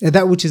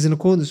 That which is in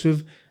accordance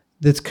with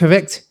the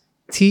correct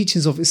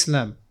teachings of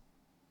Islam.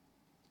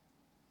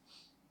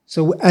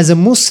 So as a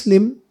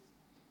Muslim,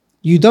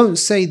 you don't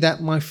say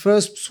that my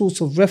first source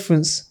of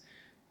reference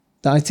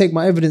that I take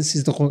my evidence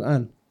is the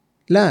Quran.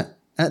 La,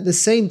 at the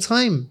same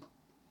time,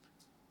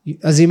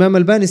 as Imam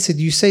Al-Bani said,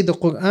 you say the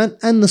Quran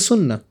and the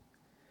Sunnah,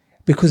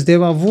 because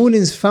there are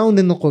rulings found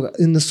in the Quran,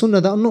 in the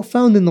Sunnah, that are not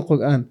found in the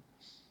Quran.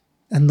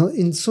 And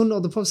in Sunnah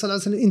of the Prophet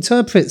ﷺ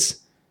interprets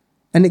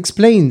and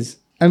explains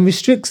and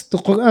restricts the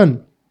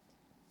Quran,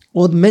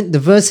 or the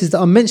verses that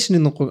are mentioned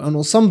in the Quran,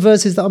 or some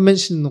verses that are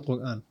mentioned in the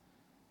Quran.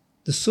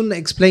 The Sunnah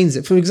explains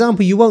it. For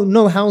example, you won't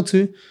know how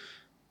to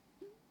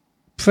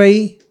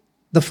pray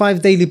the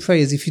 5 daily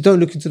prayers if you don't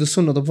look into the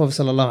Sunnah of the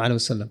Prophet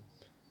ﷺ.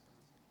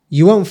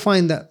 You won't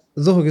find that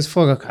Dhuhr is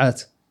 4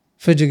 rak'at,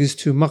 Fajr is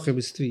 2, Maghrib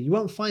is 3. You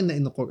won't find that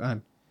in the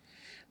Quran.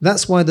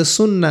 That's why the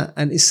Sunnah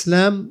and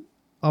Islam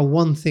are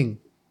one thing.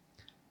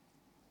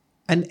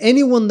 And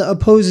anyone that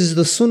opposes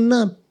the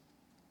Sunnah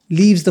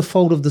leaves the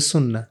fold of the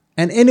Sunnah.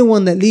 And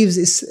anyone that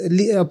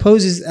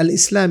opposes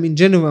al-Islam in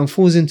general and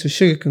falls into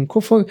shirk and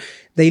kufr,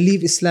 they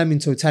leave Islam in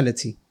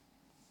totality.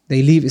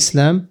 They leave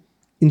Islam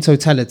in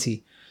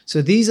totality.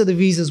 So these are the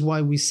reasons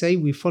why we say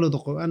we follow the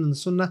Quran and the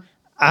Sunnah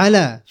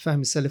ala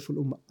fahm salaf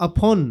al-ummah,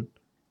 upon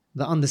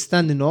the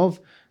understanding of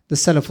the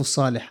Salaf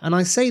al-Salih. And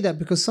I say that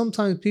because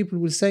sometimes people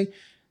will say,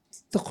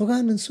 the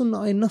Quran and Sunnah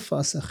are enough for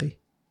us, akhi.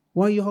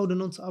 Why are you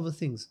holding on to other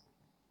things?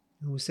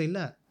 And we say,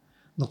 la.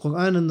 The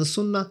Quran and the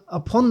Sunnah,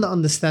 upon the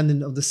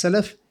understanding of the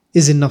Salaf,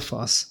 is enough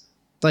for us.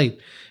 طيب.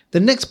 The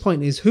next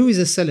point is, who is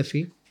a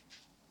Salafi?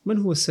 Man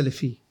huwa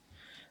Salafi?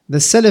 The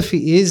Salafi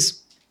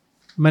is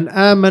man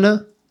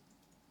amana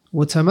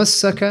wa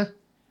tamassaka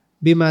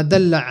bima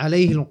dalla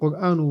alayhi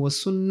al-Quran wa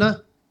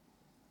Sunnah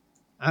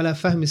ala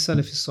fahmi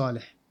Salaf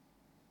al-Salih.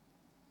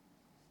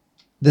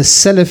 The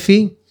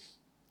Salafi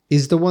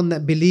is the one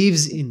that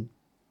believes in,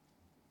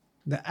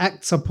 that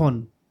acts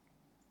upon,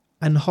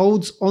 and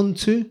holds on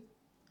to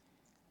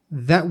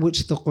that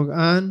which the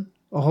Quran,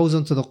 or holds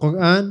on to the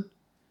Quran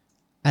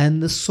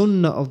and the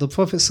Sunnah of the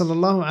Prophet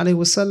sallallahu alaihi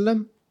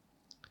wasallam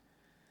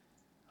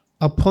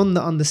upon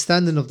the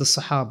understanding of the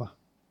Sahaba.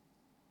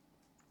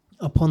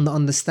 Upon the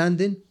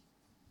understanding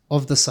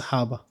of the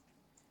Sahaba.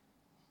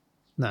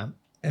 Now,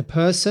 a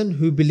person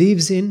who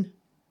believes in,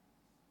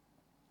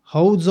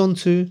 holds on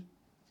to,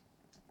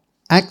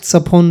 acts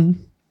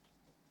upon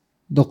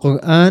the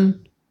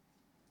Quran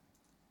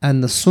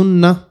and the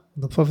Sunnah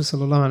of the Prophet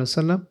sallallahu alaihi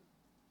wasallam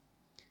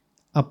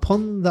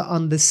upon the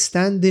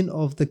understanding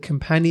of the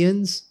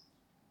companions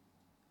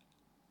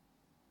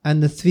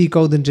and the 3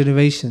 golden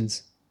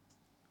generations,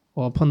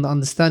 or upon the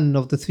understanding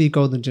of the 3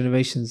 golden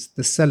generations,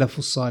 the Salaf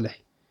al-Salih,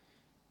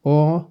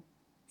 or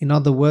in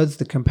other words,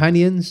 the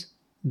companions,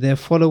 their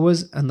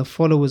followers, and the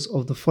followers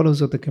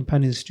of the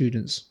companion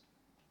students.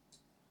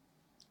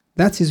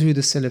 That is who the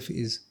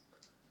Salafi is.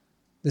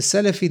 The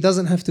Salafi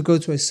doesn't have to go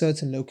to a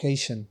certain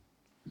location,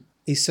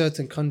 a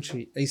certain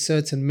country, a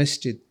certain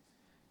masjid.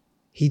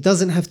 He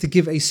doesn't have to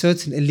give a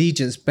certain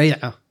allegiance,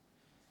 bay'ah.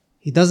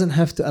 He doesn't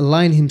have to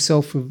align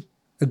himself with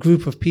a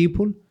group of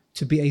people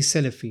to be a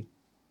Salafi.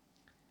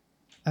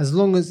 As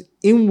long as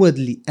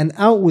inwardly and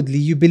outwardly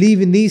you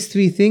believe in these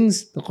 3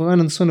 things, the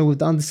Quran and Sunnah with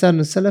the understanding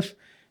of Salaf,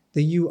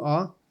 then you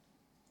are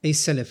a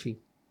Salafi.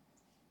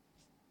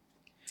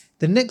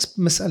 The next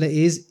mas'ala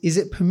is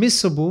it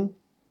permissible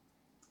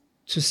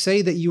to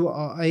say that you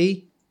are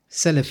a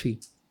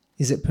Salafi?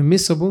 Is it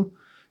permissible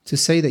to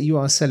say that you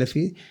are a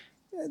Salafi?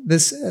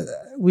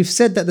 We've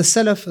said that the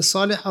Salaf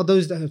Salih are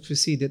those that have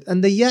preceded,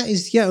 and the ya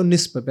is ya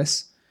nisba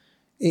bas.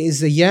 It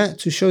is the ya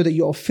to show that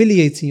you're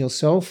affiliating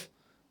yourself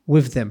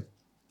with them.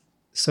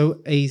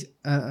 So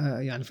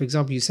for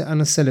example, you say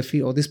Ana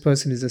Salafi, or this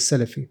person is a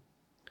Salafi.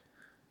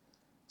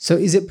 So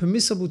is it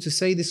permissible to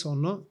say this or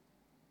not?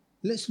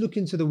 Let's look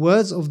into the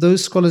words of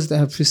those scholars that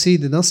have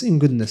preceded us in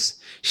goodness.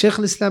 Shaykh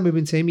al-Islam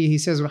ibn Taymiyyah, he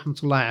says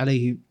rahmatullahi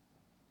alayhi,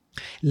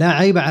 لا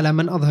عيب على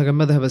من أظهر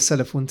مذهب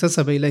السلف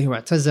وانتسب إليه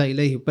واعتزى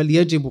إليه بل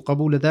يجب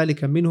قبول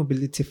ذلك منه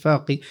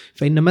بالاتفاق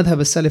فإن مذهب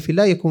السلف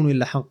لا يكون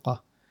إلا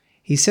حقا.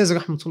 He says,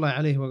 Rahmatullahi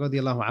alayhi wa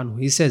radiyallahu anhu,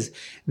 he says,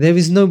 there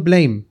is no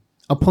blame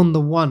upon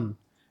the one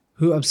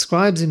who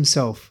ascribes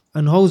himself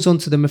and holds on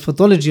to the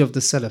methodology of the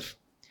Salaf.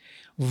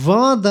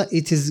 Rather,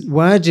 it is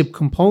wajib,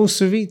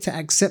 compulsory, to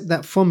accept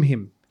that from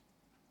him.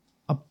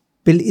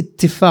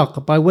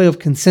 Bil-ittifaq, by way of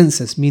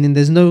consensus, meaning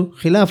there's no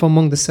khilaf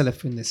among the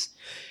Salaf in this.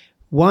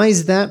 Why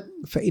is that?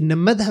 فَإِنَّ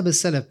مَذْهَبَ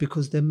السَّلَف,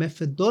 because the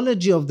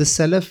methodology of the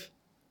Salaf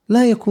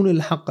لا يكون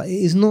الحق, it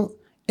is not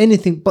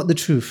anything but the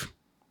truth.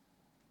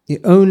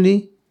 It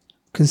only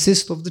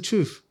consists of the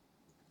truth.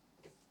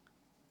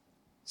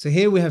 So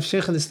here we have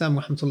Shaykh al-Islam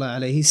rahmatullahi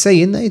alayhi, he's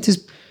saying that it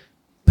is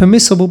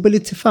permissible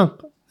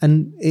bil-ittifaq,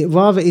 and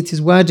rather it is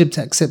wajib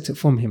to accept it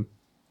from him.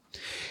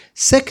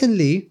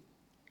 Secondly,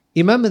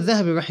 Imam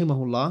al-Dhahabi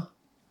rahimahullah,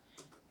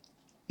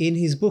 in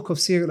his book of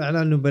Siyar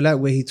al-A'lam al-Nubala,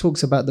 where he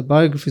talks about the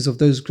biographies of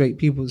those great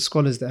people, the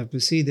scholars that have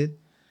preceded,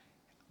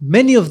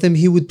 many of them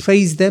he would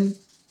praise them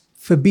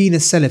for being a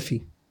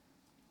Salafi.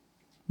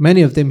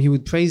 Many of them he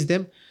would praise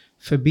them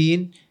for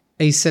being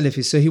a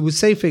Salafi. So he would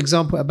say, for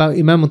example, about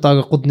Imam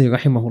al-Taghi Qudni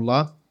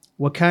rahimahullah,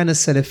 وَكَانَ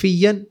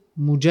سَلَفِيًّا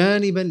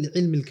مُجَانِبًا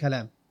لِعِلْمِ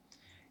الْكَلَامِ.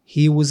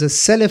 He was a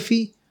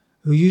Salafi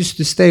who used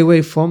to stay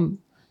away from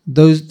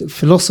those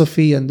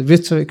philosophy and the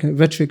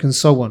rhetoric and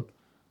so on.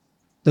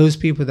 Those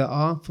people that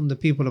are from the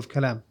people of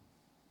Kalam,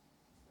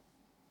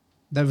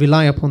 that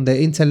rely upon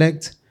their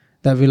intellect,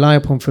 that rely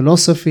upon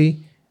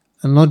philosophy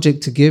and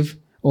logic to give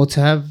or to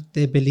have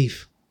their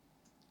belief.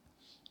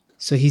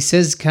 So he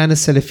says, كان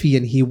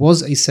سلفيا, he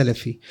was a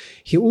Salafi.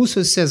 He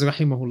also says,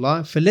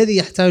 rahimahullah, فَالَّذِي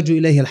يَحْتَاجُ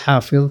إِلَيْهِ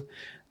الْحَافِظ,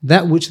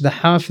 that which the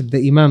Hafid,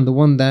 the Imam, the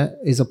one that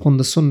is upon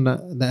the Sunnah,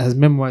 that has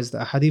memorized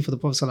the hadith of the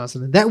Prophet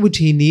ﷺ, that which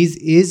he needs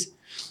is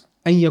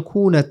أن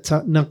يكون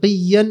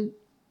نقيا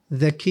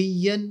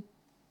ذكيا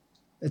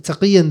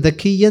تقيا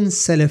ذكيا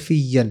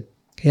سلفيا.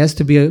 He has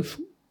to be a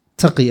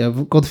taqi, a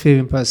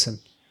God-fearing person.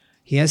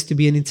 He has to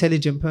be an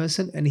intelligent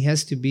person, and he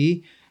has to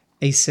be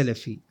a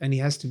Salafi.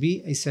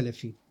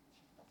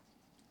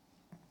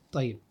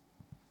 طيب.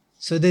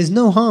 So there's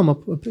no harm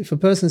if a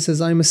person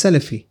says, I'm a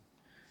Salafi.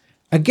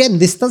 Again,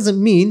 this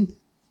doesn't mean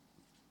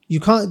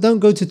don't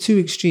go to two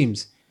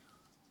extremes.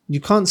 You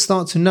can't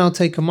start to now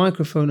take a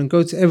microphone and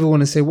go to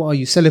everyone and say, what are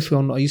you, Salafi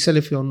or not? Are you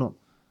Salafi or not?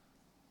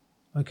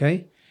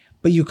 Okay?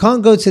 But you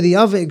can't go to the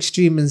other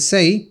extreme and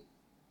say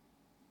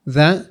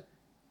that,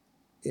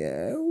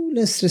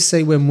 let's just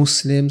say we're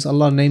Muslims,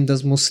 Allah named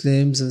us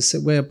Muslims, and say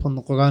we're upon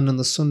the Quran and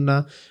the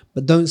Sunnah,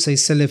 but don't say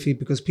Salafi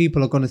because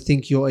people are going to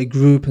think you're a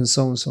group and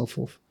so on and so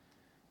forth.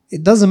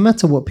 It doesn't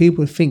matter what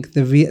people think.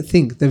 The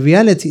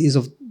reality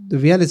of the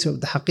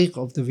haqiqah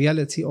of the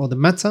reality or the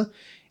matter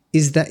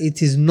is that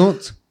it is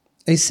not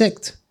a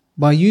sect.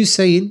 By you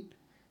saying,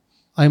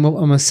 I'm a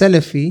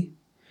Salafi,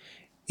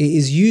 it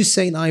is you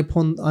saying, I'm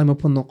upon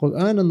the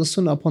Quran and the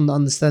Sunnah, upon the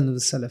understanding of the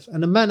Salaf.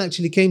 And a man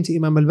actually came to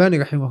Imam al-Bani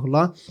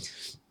rahimahullah,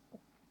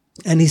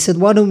 and he said,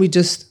 why don't we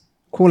just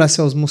call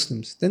ourselves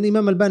Muslims? Then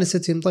Imam al-Bani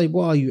said to him, طيب,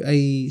 what are you,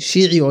 a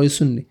Shi'i or a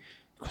Sunni? He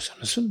goes,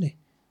 I'm a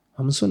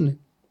Sunni.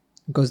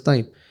 He goes,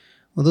 طيب,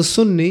 well, the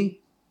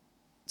Sunni,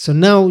 so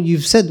now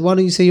you've said, why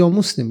don't you say you're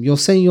Muslim? You're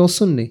saying you're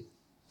Sunni.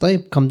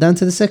 طيب, come down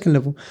to the second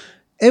level.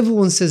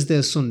 Everyone says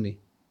they're Sunni.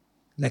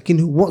 Like,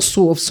 what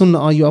sort of Sunnah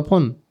are you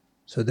upon?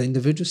 So the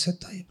individual said,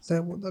 طيب,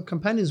 they're what the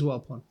companions were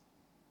upon.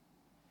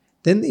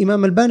 Then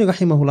Imam al-Bani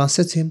rahimahullah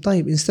said to him,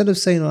 طيب, instead of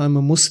saying I'm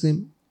a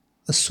Muslim,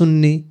 a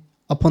Sunni,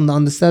 upon the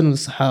understanding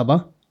of the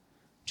Sahaba,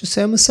 just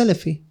say I'm a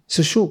Salafi. It's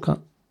a shortcut.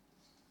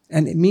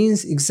 And it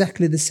means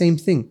exactly the same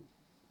thing.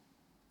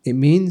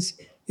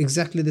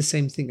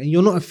 And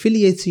you're not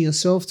affiliating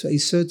yourself to a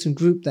certain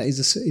group that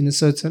is in a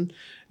certain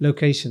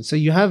location. So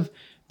you have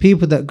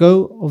people that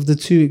go of the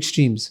two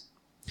extremes.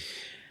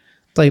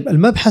 طيب,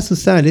 المبحث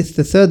الثالث,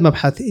 the third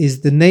mabhath,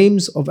 is the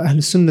names of Ahl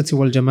Sunnati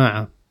wal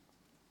Jama'ah.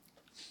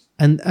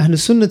 And Ahl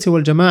Sunnati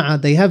wal Jama'ah,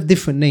 they have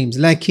different names.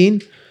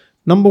 Lakin,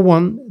 number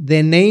one,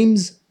 their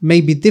names may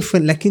be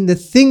different. Lakin, the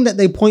thing that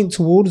they point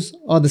towards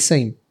are the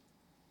same.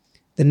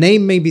 The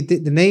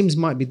names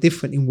might be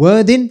different in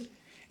wording,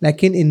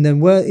 lakin in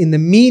the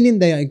meaning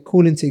they are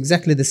calling to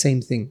exactly the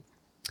same thing.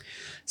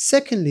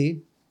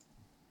 Secondly,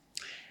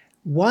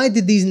 why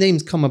did these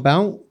names come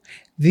about?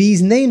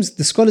 These names,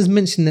 the scholars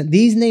mention that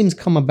these names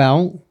come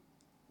about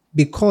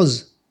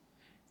because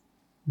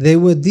there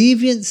were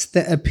deviants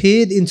that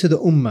appeared into the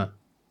ummah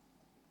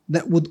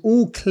that would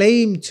all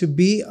claim to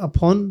be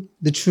upon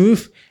the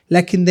truth,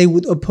 lakin they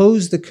would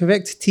oppose the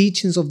correct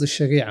teachings of the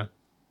Sharia.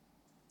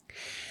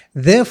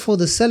 Therefore,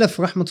 the Salaf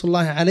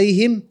rahmatullahi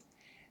alayhim,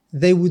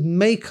 they would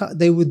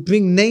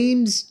bring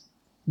names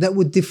that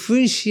would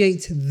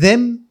differentiate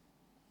them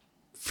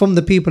from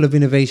the people of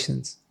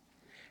innovations.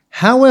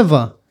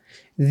 However,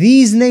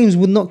 these names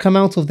would not come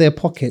out of their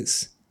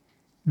pockets.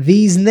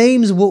 These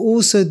names were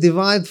also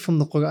derived from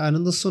the Quran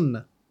and the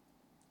Sunnah.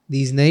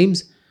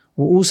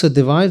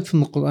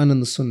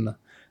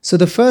 So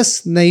the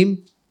first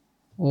name,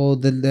 or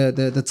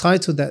the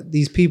title that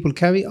these people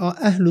carry, are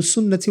Ahlu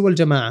Sunnati wal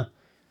Jama'ah.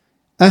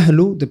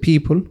 Ahlu, the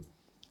people,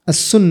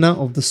 As-Sunnah,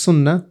 of the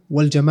Sunnah,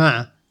 wal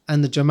Jama'ah,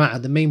 and the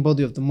Jama'ah, the main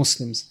body of the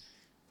Muslims.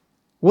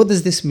 What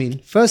does this mean?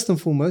 First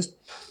and foremost,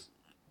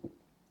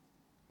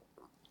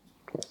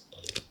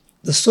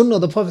 the Sunnah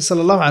of the Prophet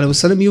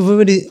ﷺ, you've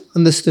already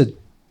understood.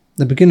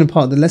 The beginning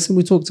part of the lesson,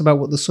 we talked about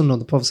what the Sunnah of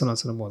the Prophet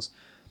ﷺ was.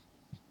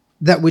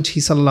 That which he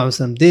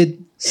ﷺ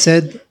did,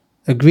 said,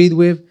 agreed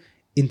with,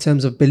 in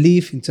terms of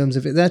belief, in terms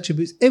of its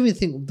attributes,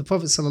 everything of the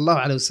Prophet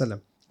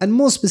ﷺ. And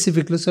more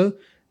specifically so,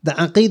 the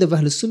Aqeedah of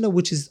Ahl Sunnah,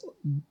 which is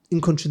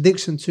in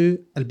contradiction to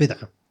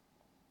Al-Bid'ah.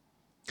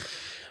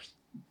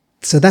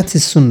 So that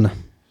is Sunnah.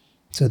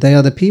 So they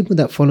are the people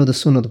that follow the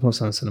Sunnah of the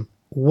Prophet ﷺ.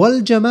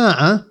 Wal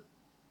Jama'ah,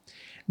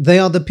 they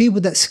are the people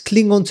that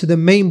cling on to the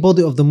main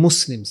body of the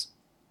Muslims.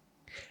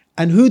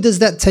 And who does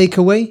that take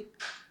away?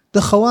 The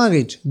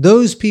Khawarij,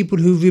 those people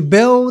who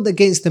rebelled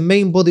against the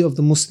main body of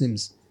the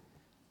Muslims.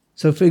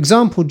 So for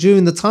example,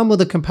 during the time of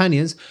the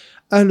companions,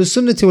 Ahlul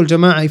Sunnati wal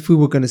Jama'ah, if we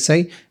were going to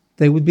say,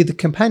 they would be the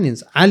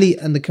companions, Ali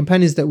and the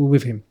companions that were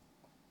with him.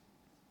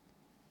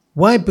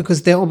 Why?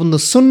 Because they're on the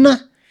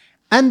Sunnah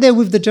and they're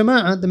with the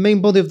Jama'ah, the main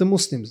body of the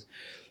Muslims.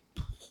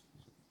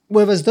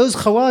 Whereas those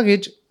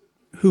Khawarij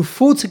who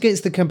fought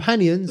against the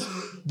companions,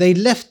 they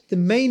left the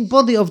main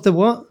body of the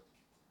what?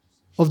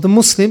 Of the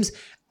Muslims,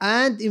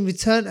 and in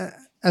return,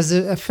 as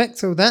an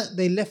effect of that,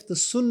 they left the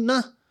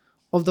Sunnah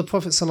of the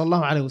Prophet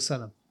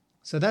ﷺ.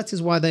 So that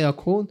is why they are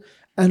called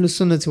Ahlul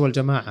Sunnati wal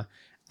Jama'ah.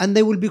 And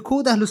they will be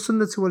called Ahlul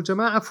Sunnati wal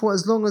Jama'ah for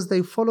as long as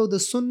they follow the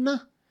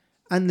Sunnah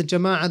and the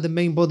Jama'ah, the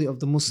main body of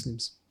the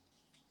Muslims.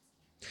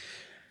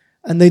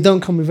 And they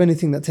don't come with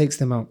anything that takes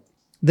them out.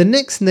 The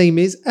next name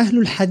is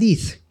Ahlul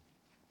Hadith.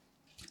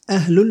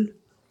 Ahlul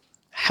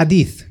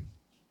Hadith.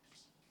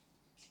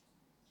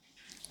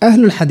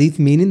 Ahlul Hadith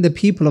meaning the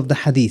people of the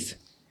Hadith.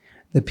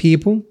 The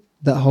people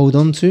that hold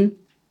on to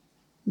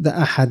the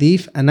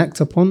Ahadith and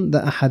act upon the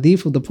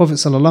Ahadith of the Prophet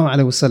sallallahu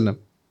alaihi wasallam.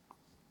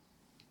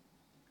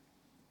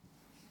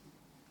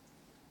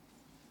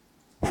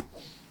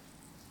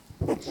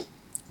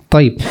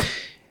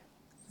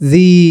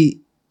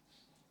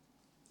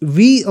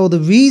 The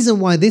reason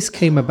why this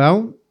came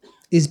about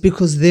is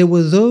because there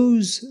were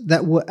those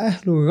that were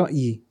Ahlul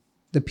Ra'yi,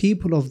 the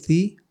people of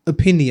the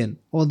opinion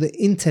or the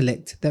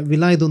intellect that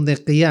relied on their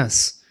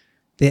qiyas,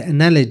 their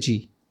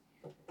analogy.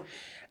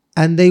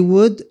 And they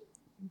would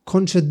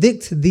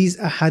contradict these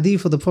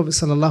ahadith of the Prophet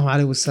sallallahu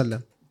alaihi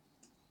wasallam.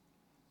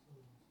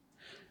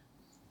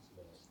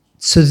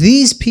 So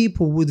these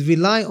people would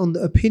rely on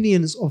the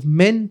opinions of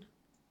men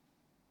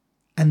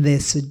and their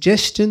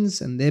suggestions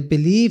and their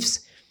beliefs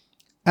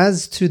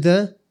as to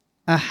the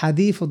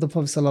ahadith of the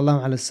Prophet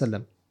sallallahu alaihi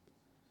wasallam.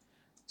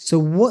 So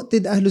what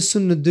did Ahlul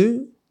Sunnah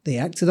do? They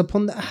acted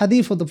upon the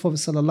hadith of the Prophet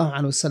sallallahu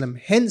alaihi wasallam.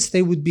 Hence,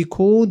 they would be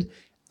called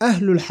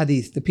Ahlul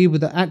Hadith, the people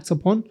that act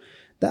upon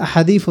the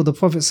hadith of the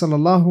Prophet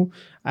sallallahu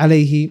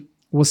alaihi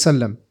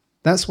wasallam.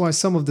 That's why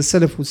some of the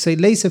Salaf would say,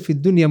 "Laysa fi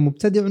dunya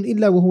mubtadi'un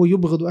illa wa huwa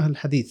yubghadu ahl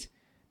hadith."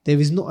 There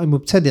is not a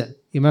mubtadi'.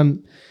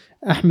 Imam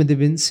Ahmad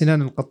ibn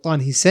Sinan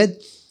al-Qattan, he said,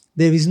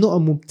 there is not a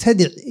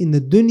mubtadi' in the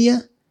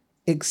dunya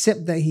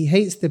except that he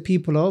hates the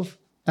people of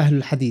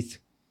Ahlul Hadith,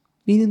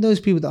 meaning those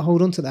people that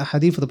hold on to the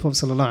hadith of the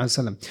Prophet sallallahu alaihi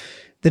wasallam.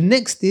 The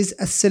next is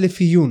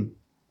As-Salafiyun.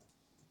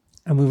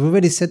 And we've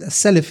already said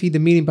As-Salafi, the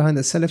meaning behind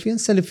As-Salafi, and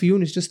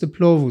Salafiyun is just a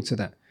plural to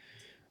that.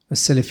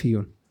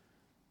 As-Salafiyun.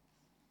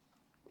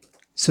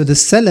 So the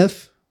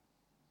Salaf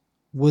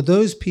were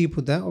those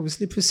people that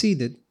obviously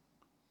preceded.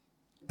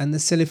 And the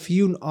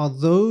Salafiyun are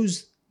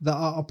those that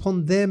are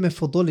upon their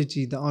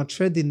methodology, that are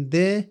treading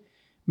their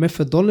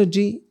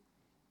methodology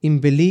in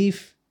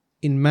belief,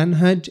 in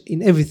manhaj,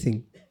 in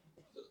everything.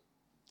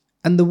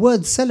 And the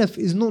word Salaf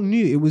is not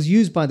new, it was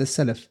used by the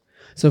Salaf.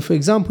 So for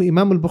example,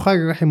 Imam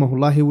al-Bukhari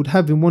rahimahullah, he would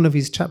have in one of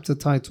his chapter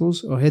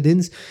titles or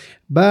headings,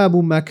 باب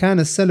ما كان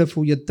السلف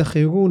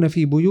يدخرون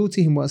في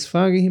بيوتهم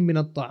وأسفارهم من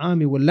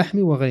الطعام واللحم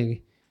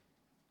وغيره.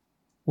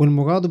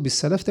 والمراد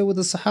بالسلف, they were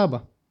the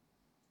Sahaba.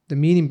 The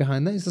meaning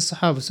behind that is the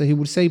Sahaba. So he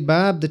would say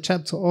Bab, the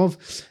chapter of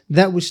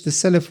that which the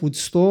Salaf would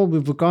store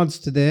with regards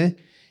to their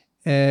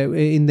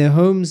in their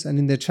homes and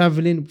in their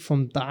traveling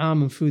from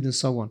ta'am and food and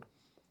so on.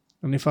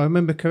 And if I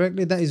remember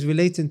correctly, that is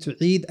relating to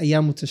Eid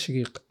Ayyam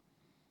Tashriq,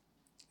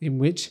 in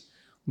which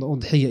the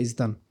Udhiyya is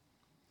done.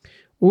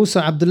 Also,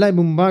 Abdullah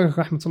ibn Mubarak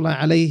rahmatullahi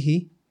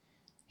alayhi,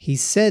 he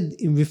said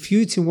in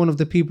refuting one of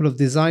the people of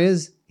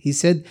desires, he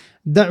said,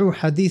 Da'u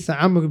hadith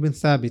Amr ibn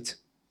Thabit.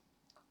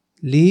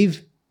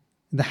 Leave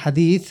the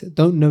hadith,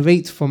 don't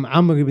narrate from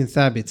Amr ibn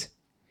Thabit.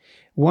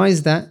 Why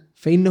is that?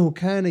 فَإِنَّهُ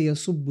كَانَ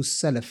يَصُبُّ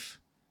السَّلَفِ.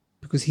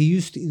 Because he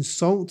used to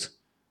insult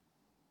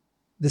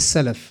the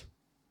Salaf.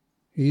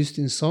 He used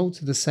to insult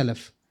the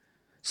Salaf.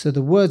 So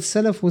the word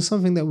Salaf was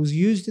something that was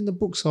used in the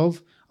books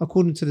of,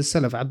 according to the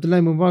Salaf. Abdullah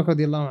ibn Mubarak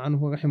radiallahu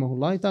anhu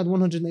rahimahullah, he died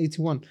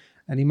 181.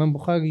 And Imam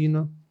Bukhari, you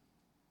know,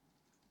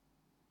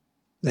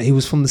 that he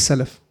was from the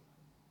Salaf.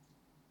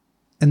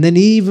 And then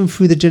even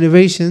through the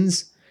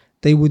generations,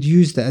 they would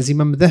use that, as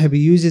Imam Dhahabi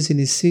uses in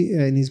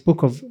his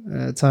book of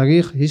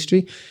Tariq,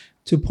 history,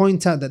 to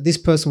point out that this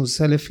person was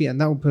Salafi and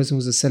that person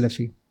was a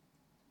Salafi.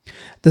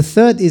 The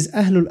third is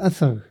Ahlul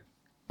Athar.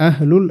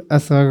 Ahlul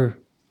Athar.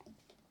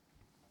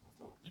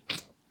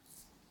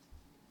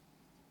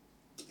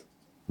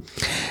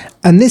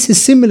 And this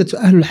is similar to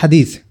Ahlul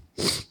Hadith.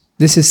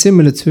 This is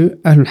similar to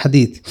Ahlul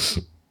Hadith.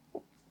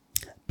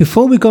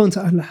 Before we go into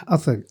Ahlul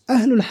Athar,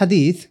 Ahlul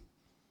Hadith,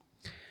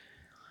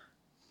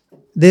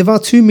 there are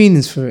two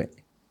meanings for it.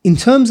 In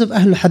terms of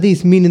Ahlul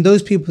Hadith, meaning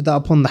those people that are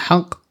upon the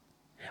haqq,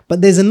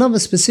 but there's another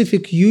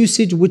specific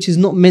usage which is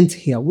not meant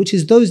here, which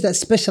is those that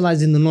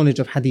specialize in the knowledge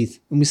of hadith.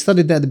 And we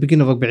studied that at the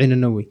beginning of Arba'in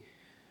al-Nawawi.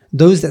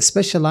 Those that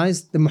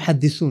specialize, the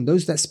muhaddithun,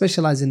 those that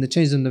specialize in the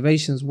change of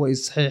narrations, what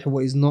is sahih,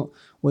 what is not,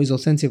 what is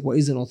authentic, what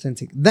isn't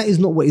authentic. That is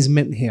not what is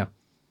meant here.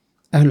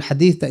 Ahlul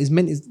Hadith, that is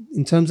meant is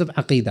in terms of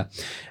Aqeedah.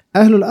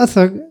 Ahlul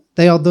Athar,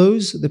 they are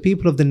those, the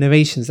people of the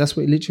narrations. That's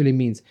what it literally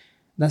means.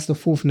 That's the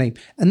fourth name.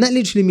 And that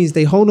literally means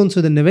they hold on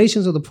to the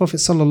narrations of the Prophet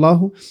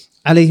sallallahu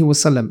alaihi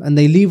wasallam, and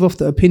they leave off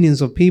the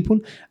opinions of people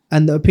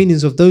and the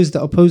opinions of those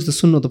that oppose the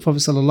sunnah of the Prophet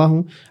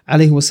sallallahu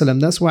alaihi wasallam.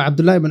 That's why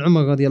Abdullah ibn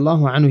Umar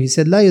radiallahu anhu, he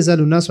said, لا يزال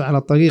الناس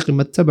على الطريق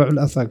ما اتبعوا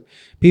الأثر.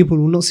 People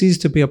will not cease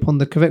to be upon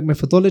the correct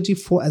methodology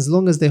for as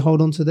long as they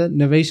hold on to the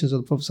narrations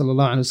of the Prophet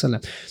sallallahu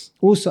alaihi wasallam.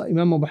 Also,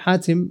 Imam Abu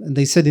Hatim, and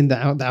they said in the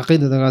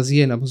Aqeedah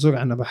al-Ghaziyya, Abu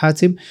Zur'a and Abu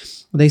Hatim,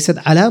 they said,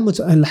 علامة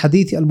أهل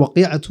الحديث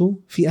الوقيعة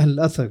في أهل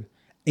الأثر.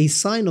 A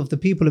sign of the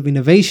people of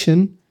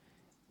innovation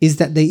is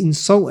that they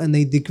insult and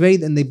they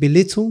degrade and they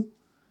belittle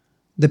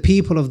the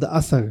people of the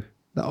Athar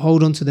that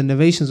hold on to the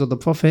narrations of the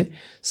Prophet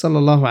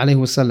sallallahu alaihi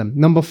wasallam.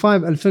 Number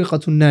 5,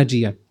 al-firqatun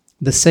najiyah,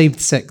 the saved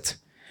sect.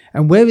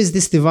 And where is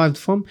this derived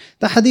from?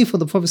 The hadith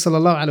of the Prophet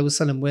sallallahu alaihi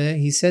wasallam, where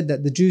he said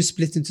that the Jews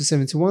split into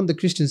 71, the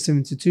Christians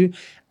 72,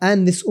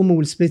 and this ummah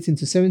will split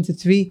into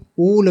 73,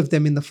 all of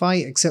them in the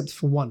fire except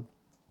for one.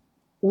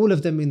 All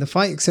of them in the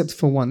fire except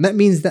for one. That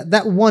means that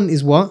that one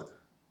is what?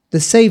 The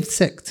saved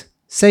sect.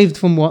 Saved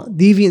from what?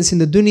 Deviance in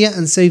the dunya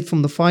and saved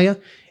from the fire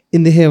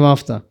in the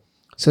hereafter.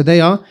 So they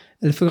are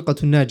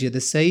al-firqatun najiyah,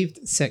 the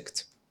saved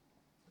sect.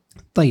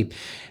 طيب.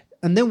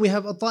 And then we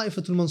have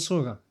al-ta'ifatul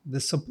mansura,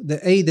 the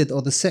aided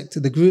or the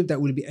sect, the group that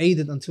will be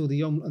aided until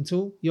Yawm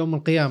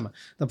al-Qiyamah.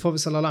 The Prophet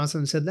sallallahu alaihi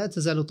wasallam said, لا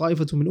تزال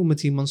طائفة من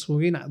أمتي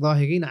منصورين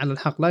ظاهرين على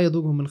الحق لا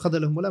يضرهم من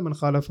خذلهم ولا من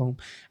خالفهم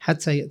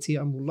حتى يأتي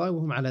أمر الله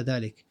وهم على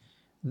ذلك.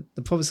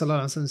 The Prophet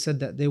sallallahu alaihi wasallam said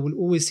that there will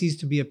always cease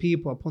to be a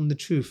people upon the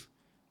truth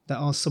that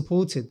are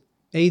supported,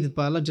 aided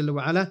by Allah Jalla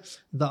wa Ala,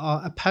 that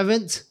are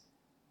apparent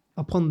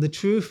upon the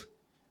truth,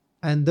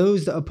 and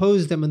those that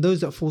oppose them and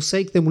those that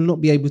forsake them will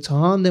not be able to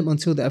harm them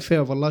until the affair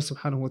of Allah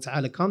subhanahu wa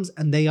ta'ala comes,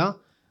 and they are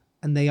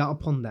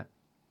upon that.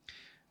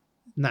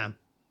 Naam.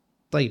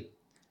 طيب.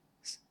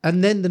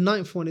 And then the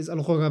ninth one is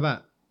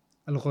al-ghuraba,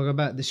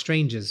 the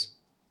strangers.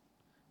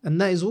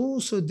 And that is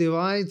also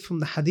derived from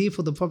the hadith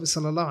of the Prophet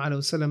sallallahu alaihi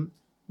wasallam,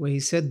 where he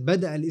said,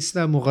 "Bada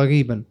al-Islamu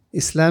ghariban."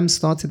 Islam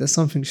started as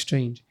something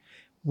strange.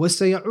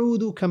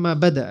 وَسَيَعُودُ كَمَا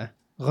بَدَأَ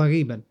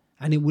غَرِيبًا,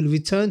 and it will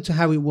return to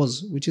how it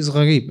was, which is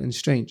gharib and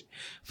strange.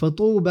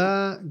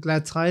 فَطُوبَى,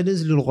 glad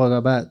tidings,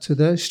 لِلْغُرَبَاء, to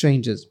the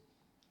strangers.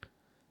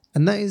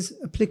 And that is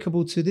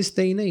applicable to this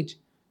day and age.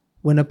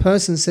 When a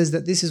person says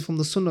that this is from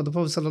the sunnah of the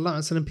Prophet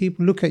ﷺ,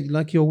 people look at you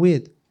like you're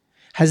weird.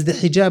 Has the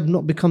hijab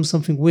not become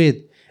something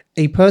weird?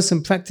 A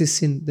person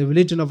practicing the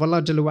religion of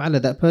Allah Jalla wa Ala,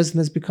 that person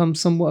has become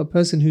somewhat a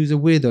person who's a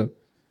weirdo.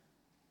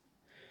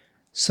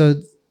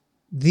 So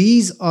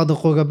these are the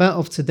ghuraba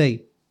of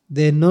today.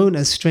 They're known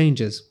as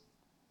strangers.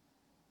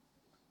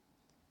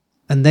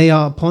 And they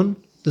are upon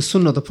the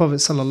sunnah of the Prophet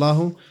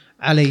sallallahu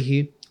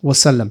alaihi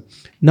wasallam.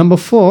 Number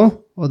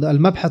 4, or the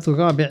al-mabhath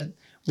al-rabi',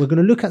 we're going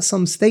to look at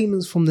some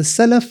statements from the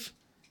Salaf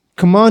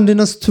commanding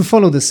us to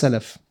follow the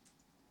Salaf.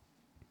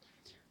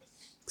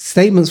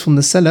 Statements from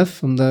the Salaf,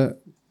 from the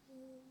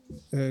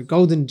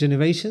golden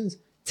generations,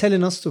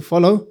 telling us to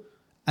follow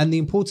and the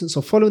importance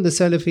of following the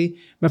Salafi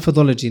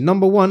methodology.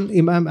 Number 1,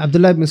 Imam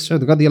Abdullah ibn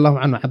Mas'ud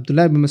radiyallahu anhu.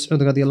 Abdullah ibn Mas'ud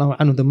radiyallahu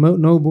anhu, the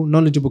noble,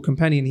 knowledgeable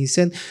companion, he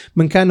said,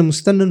 "Man kana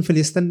mustannan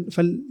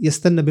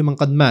falyastanna biman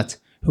qad mat."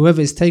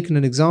 Whoever is taken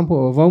an example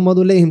or a role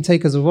model, let him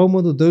take as a role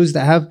model those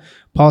that have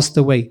passed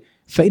away.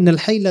 فَإِنَّ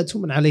الْحَيْ لَا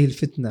تُؤْمَنْ عَلَيْهِ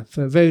الْفِتْنَةِ.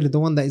 For verily the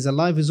one that is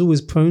alive is always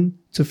prone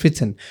to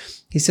fitan.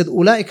 He said,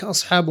 أُولَٰئِكَ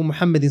أَصْحَابُ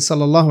مُحَمَّدٍ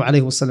صَلَّى اللَّهُ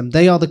عَلَيْهِ وسلم.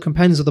 They are the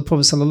companions of the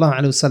Prophet صلى الله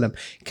عليه وسلم.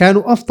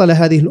 كانوا أفضل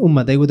هذه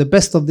الأمة. They were the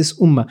best of this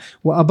ummah.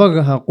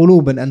 وأبرها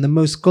قلوبا, and the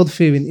most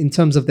God-fearing in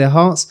terms of their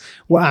hearts.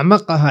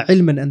 وأعمقها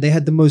علما, and they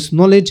had the most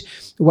knowledge.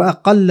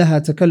 وأقلها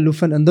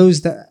تكلفا, and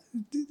those that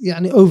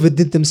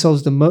overdid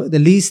themselves the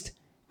least,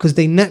 because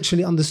they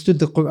naturally understood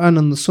the Quran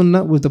and the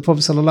Sunnah with the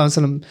Prophet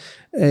ﷺ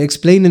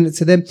explaining it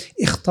to them.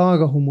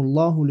 اختارهم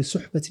الله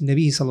لصحبة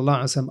النبي صلى الله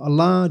عليه وسلم.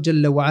 Allah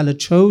Jalla wa Ala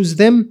chose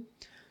them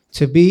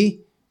to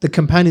be the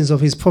companions of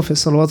His Prophet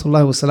صلوات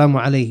الله وسلامه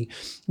عليه.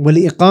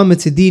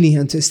 ولإقامة دينه,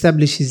 and to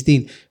establish His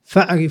deen.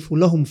 فأعرف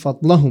لهم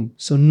فضلهم.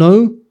 So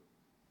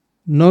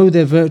know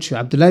their virtue.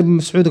 Abdullah ibn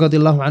Mas'ud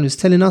radiallahu anhu is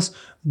telling us,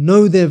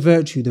 know their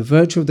virtue, the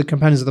virtue of the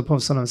companions of the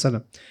Prophet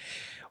ﷺ.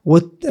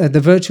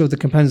 The virtue of the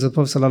companions of the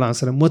Prophet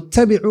ﷺ.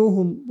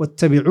 وَاتَّبِعُوهُمْ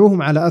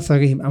عَلَى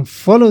أَثَرِهِمْ, and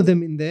follow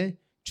them in their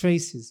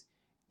traces,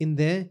 in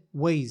their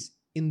ways,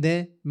 in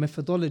their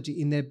methodology,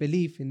 in their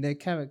belief, in their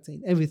character,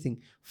 in everything.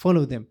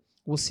 Follow them.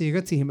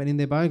 وَسِيرَتِهِمْ, and in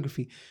their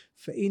biography.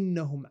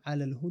 فَإِنَّهُمْ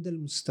عَلَى الْهُدَى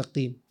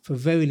الْمُسْتَقِيمِ. For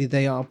verily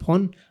they are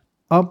upon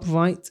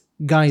upright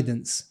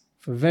guidance.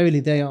 For verily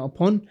they are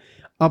upon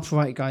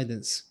upright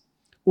guidance.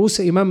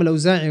 Also Imam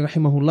al-Awza'i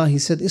rahimahullah, he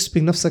said,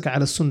 Isbir nafsaka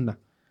ala sunnah.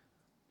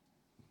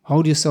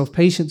 Hold yourself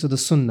patient to the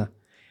sunnah.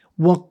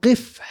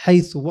 وَقِفْ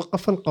حَيْثُ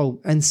وَقَفَ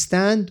الْقَوْمِ, and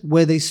stand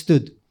where they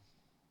stood.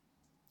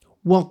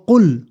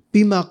 وَقُلْ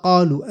بِمَا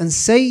قَالُوا, and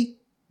say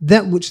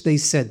that which they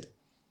said.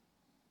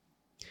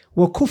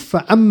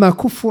 وَكُفَّ عَمَّا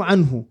كُفُّوا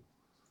عَنْهُ,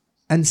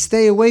 and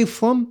stay away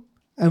from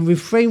and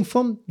refrain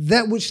from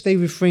that which they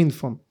refrained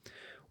from.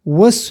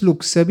 وَاسْلُكْ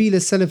سَبِيلَ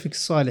السَّلَفِ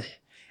الصَّالِحِ,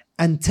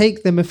 and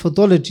take the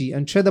methodology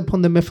and tread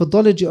upon the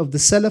methodology of the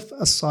Salaf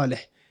as-Salih,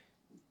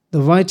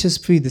 the righteous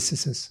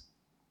predecessors.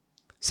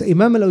 So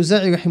Imam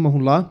al-Awza'i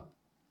rahimahullah,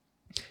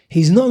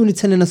 he's not only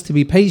telling us to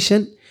be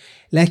patient,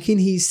 lakin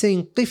he's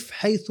saying, قِفْ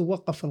حَيْثُ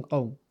وَقَفَ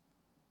الْقَوْمِ,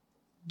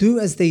 do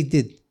as they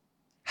did.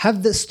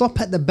 Have the stop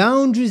at the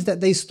boundaries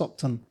that they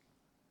stopped on.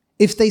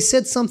 If they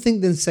said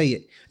something, then say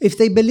it. If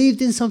they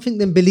believed in something,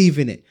 then believe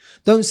in it.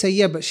 Don't say,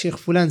 yeah, but Shaykh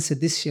Fulan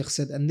said, this Shaykh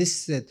said, and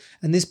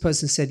this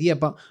person said, yeah,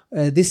 but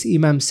this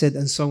Imam said,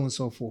 and so on and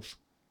so forth.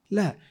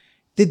 La.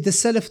 Did the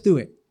Salaf do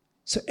it?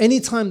 So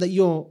anytime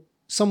that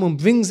someone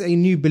brings a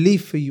new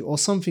belief for you or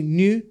something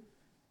new,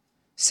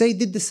 say,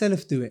 did the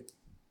Salaf do it?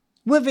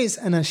 Whether it's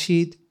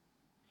anashid,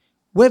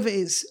 whether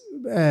it's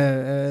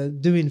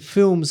doing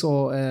films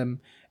or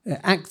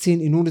acting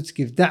in order to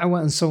give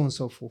da'wah and so on and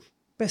so forth.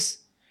 Best.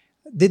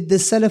 Did the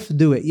Salaf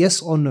do it?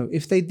 Yes or no?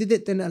 If they did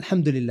it, then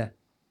alhamdulillah.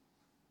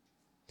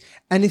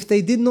 And if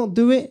they did not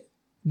do it,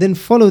 then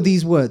follow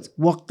these words.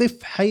 وَقِفْ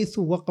حَيْثُ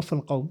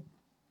وَقَفَ الْقَوْمِ.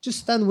 Just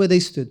stand where they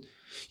stood.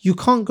 You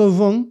can't go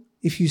wrong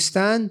if you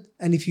stand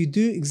and if you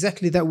do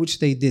exactly that which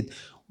they did.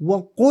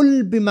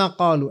 وَقُلْ بِمَا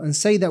قَالُوا, and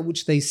say that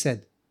which they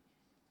said.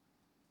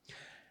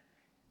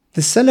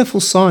 The Salaf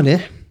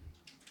al-Salih,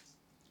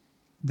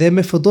 their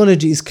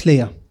methodology is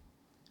clear.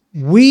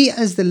 We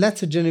as the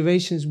latter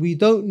generations, we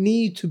don't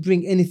need to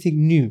bring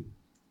anything new.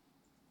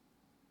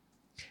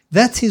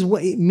 That is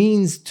what it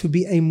means to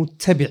be a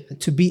muttabi',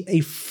 to be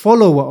a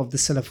follower of the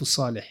Salaf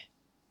al-Salih.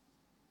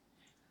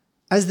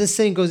 As the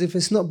saying goes, if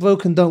it's not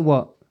broken, don't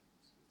what?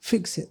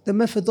 Fix it. The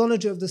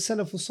methodology of the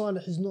Salaf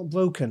al-Salih is not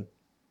broken.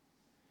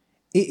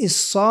 It is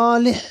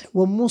salih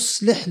wa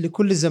muslih li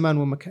kulli zaman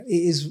wa makan.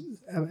 It is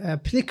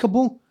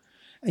applicable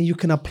and you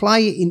can apply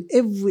it in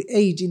every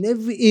age, in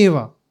every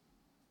era.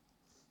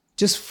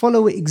 Just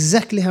follow it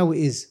exactly how it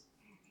is.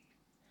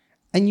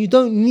 And you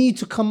don't need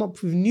to come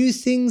up with new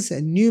things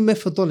and new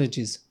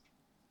methodologies.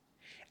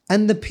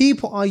 And the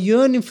people are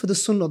yearning for the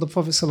sunnah of the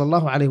Prophet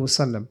sallallahu alaihi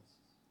wasallam.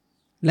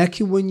 Like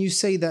when you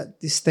say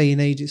that this day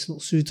and age it's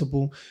not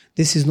suitable,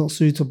 this is not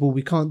suitable,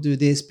 we can't do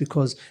this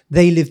because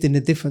they lived in a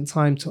different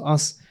time to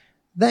us.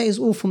 That is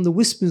all from the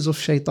whisperings of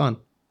shaitan.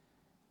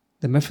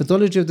 The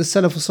methodology of the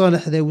Salaf al-Salih,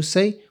 they will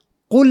say,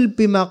 قُلْ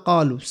بِمَا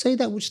قَالُوا, say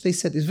that which they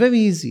said. It's very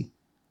easy.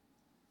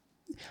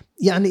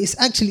 It's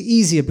actually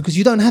easier because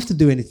you don't have to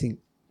do anything.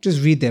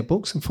 Just read their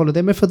books and follow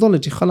their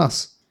methodology.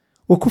 خلاص.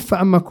 وَكُفَّ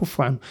عَمَّا كُفَّ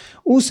عَنْهُ.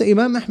 Also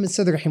Imam Ahmed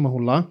said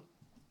rahimahullah,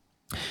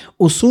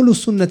 أصول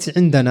السنة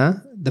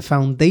عندنا, the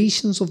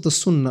foundations of the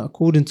sunnah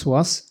according to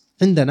us,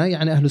 عندنا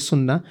يعني أهل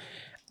السنة,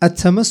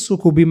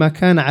 التمسك بما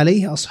كان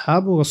عليه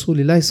أصحاب رسول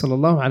الله صلى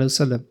الله عليه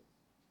وسلم,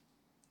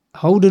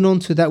 holding on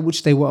to that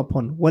which they were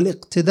upon,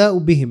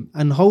 والاقتداء بهم,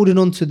 and holding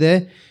on to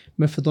their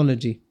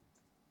methodology,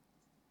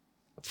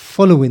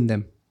 following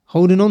them.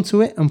 Holding on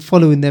to it and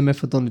following their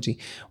methodology.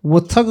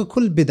 وَتَرْكُ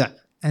الْبِدَعِ,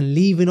 and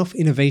leaving off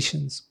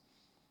innovations.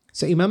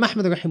 So Imam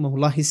Ahmed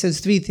rahimahullah, he says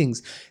three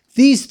things.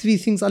 These three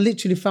things are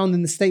literally found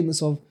in the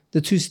statements of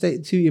the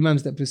two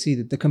Imams that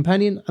preceded. The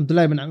companion,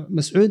 Abdullah ibn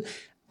Mas'ud,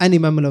 and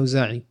Imam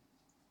al-Awza'i.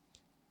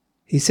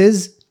 He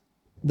says,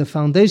 the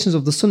foundations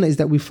of the sunnah is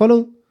that we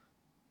follow,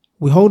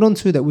 we hold on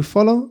to, that we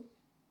follow,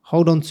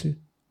 hold on to,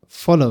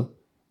 follow,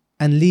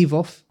 and leave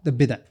off the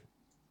bid'ah.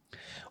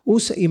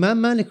 Also Imam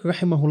Malik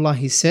rahimahullah,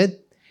 he said,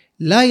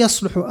 لا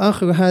يصلح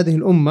آخر هذه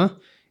الأمة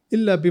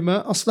إلا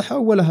بما أصلح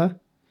أولها.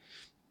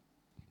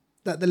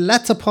 That the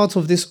latter part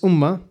of this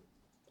ummah,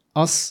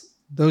 us,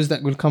 those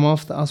that will come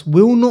after us,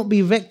 will not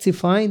be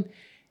rectified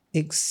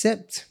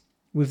except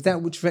with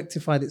that which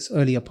rectified its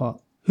earlier part.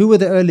 Who were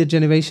the earlier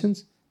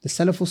generations? The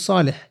Salaf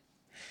al-Salih.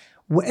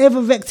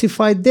 Whatever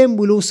rectified them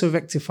will also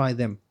rectify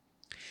them.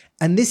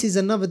 And this is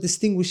another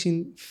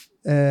distinguishing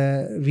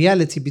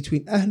reality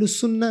between Ahlul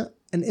Sunnah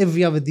and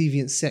every other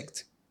deviant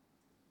sect.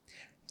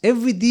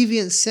 Every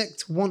deviant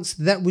sect wants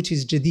that which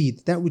is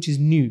jadid, that which is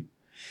new.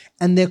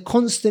 And they're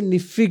constantly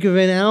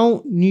figuring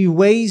out new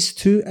ways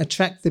to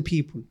attract the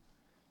people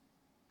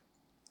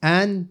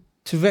and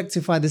to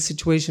rectify the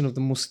situation of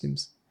the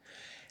Muslims.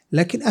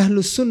 Like in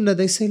Ahlul Sunnah,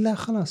 they say, La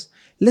khalas,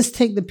 let's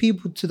take the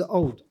people to the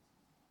old.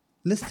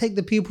 Let's take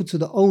the people to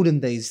the olden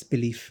days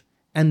belief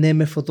and their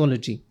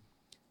methodology.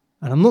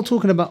 And I'm not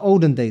talking about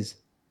olden days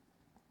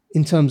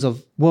in terms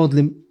of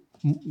worldly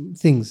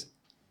things.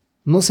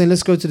 I'm not saying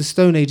let's go to the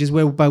Stone Ages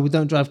whereby we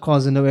don't drive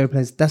cars and no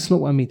airplanes. That's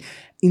not what I mean.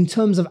 In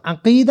terms of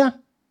Aqeedah,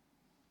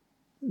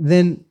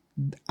 then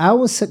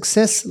our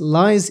success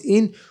lies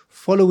in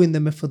following the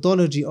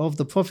methodology of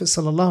the Prophet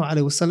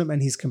ﷺ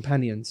and his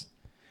companions.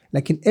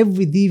 Like in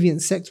every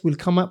deviant sect will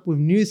come up with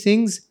new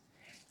things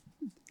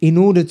in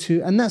order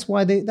to, and that's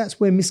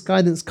where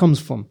misguidance comes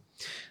from.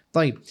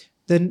 طيب.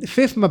 The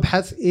fifth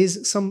mabhath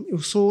is some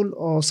usul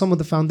or some of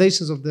the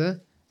foundations of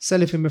the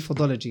Salafi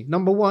methodology.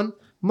 Number one,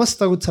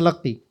 masdar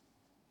al-talaqqi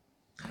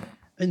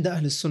عند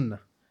أهل السنة.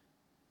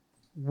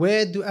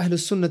 Where do Ahl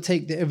Sunnah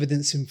take the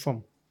evidence in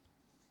from?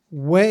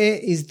 Where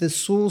is the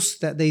source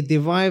that they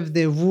derive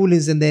their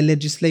rulings and their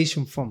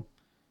legislation from?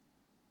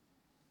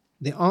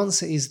 The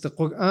answer is the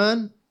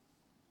Quran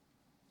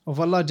of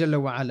Allah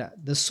Jalla wa Ala,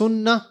 the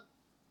Sunnah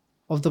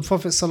of the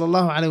Prophet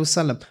Sallallahu Alaihi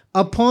Wasallam,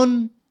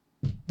 upon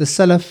the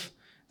Salaf,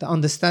 the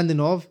understanding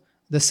of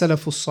the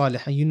Salafus Salih.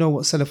 And you know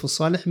what Salafus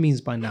Salih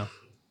means by now.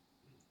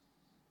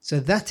 So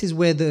that is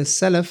where the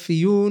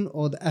Salafiyun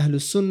or the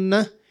Ahlus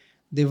Sunnah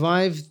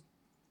derive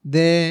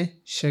their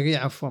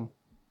Sharia from.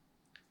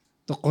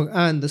 The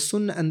Quran, the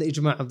Sunnah and the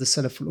Ijma' of the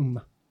Salaf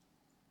al-Ummah.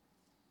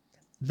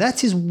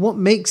 That is what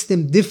makes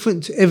them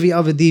different to every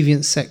other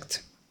deviant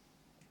sect.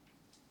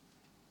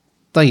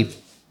 طيب.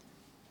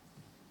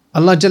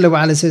 Allah Jalla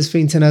wa Ala says,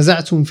 فَإِن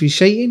تَنَازَعْتُمْ فِي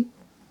شَيْءٍ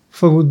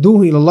فَرُدُّوهُ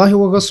إِلَى اللَّهِ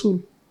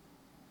وَالرَّسُولِ.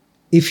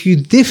 If you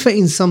differ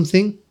in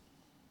something,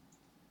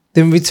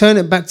 then return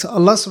it back to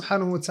Allah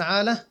subhanahu wa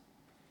ta'ala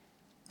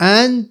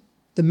and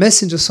the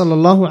Messenger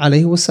sallallahu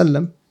alayhi wa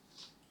sallam.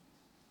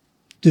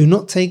 Do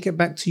not take it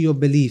back to your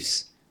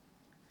beliefs.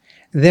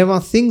 There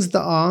are things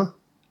that are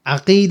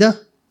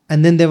Aqeedah,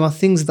 and then there are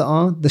things that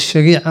are the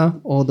Sharia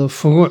or the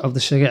furu' of the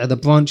Sharia, the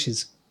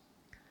branches.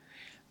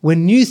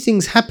 When new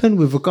things happen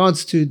with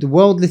regards to the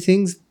worldly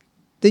things,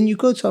 then you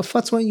go to a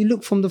fatwa and you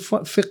look from the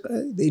fiqh,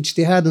 the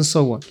ijtihad and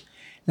so on.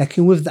 Like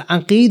with the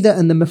Aqeedah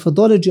and the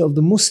methodology of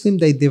the Muslim,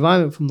 they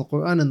derive it from the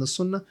Quran and the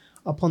Sunnah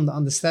upon the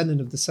understanding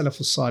of the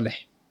Salafus Salih.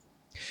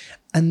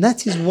 And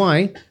that is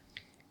why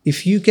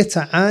if you get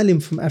a alim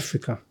from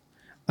Africa,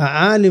 a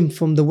alim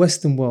from the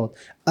Western world,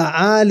 a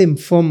alim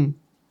from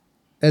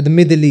the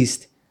Middle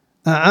East,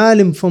 a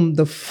alim from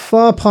the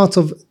far part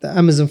of the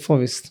Amazon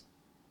forest,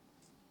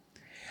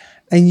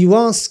 and you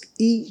ask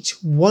each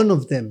one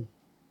of them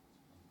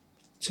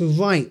to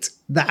write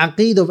the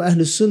Aqeedah of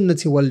Ahlus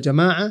Sunnati wal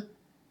Jama'ah,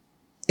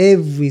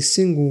 every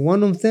single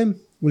one of them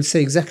will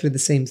say exactly the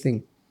same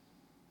thing.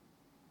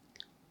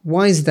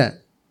 Why is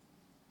that?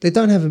 They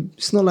don't have,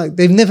 it's not like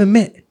they've never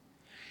met.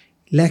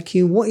 Like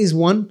what is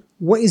one?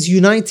 What is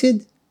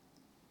united?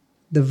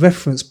 The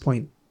reference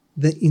point,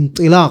 the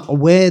intilaq,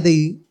 where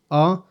they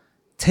are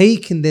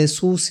taking their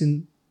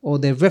sourcing or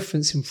their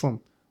referencing from,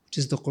 which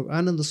is the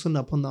Quran and the Sunnah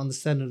upon the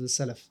understanding of the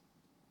Salaf.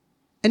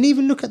 And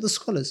even look at the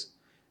scholars.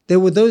 There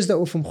were those that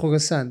were from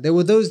Khurasan. There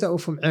were those that were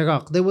from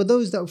Iraq. There were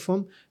those that were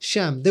from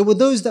Sham. There were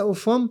those that were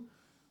from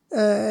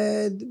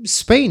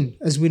Spain,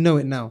 as we know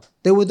it now.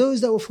 There were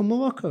those that were from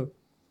Morocco.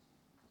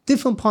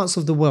 Different parts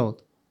of the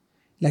world.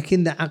 Like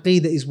in the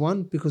Aqeedah is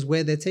one, because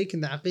where they're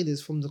taking the Aqeedah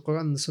is from the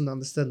Quran and the Sunnah,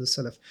 understand the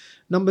Salaf.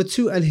 Number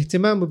two,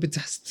 al-ihtimam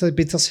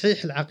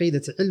bi-tasheeh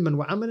al-Aqeedah ilman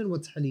wa amalan wa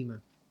ta'liman.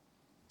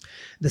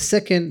 The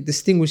second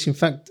distinguishing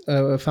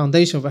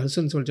foundation of Ahl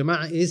Sunnah wal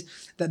Jama'ah is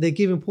that they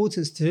give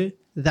importance to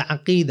the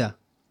Aqeedah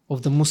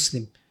of the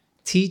Muslim,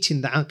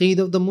 teaching the Aqeedah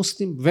of the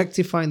Muslim,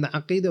 rectifying the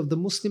Aqeedah of the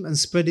Muslim and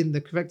spreading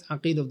the correct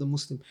Aqeedah of the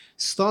Muslim,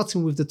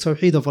 starting with the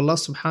Tawheed of Allah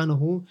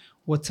subhanahu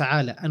wa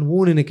ta'ala and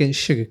warning against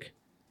shirk,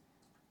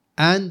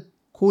 and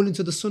calling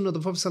to the Sunnah of the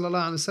Prophet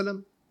sallallahu alaihi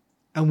wasallam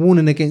and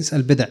warning against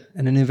al-bid'ah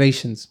and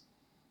innovations,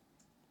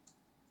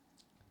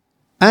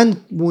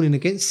 and warning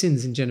against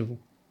sins in general.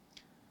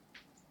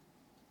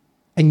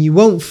 And you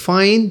won't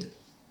find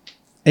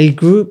a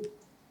group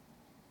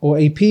or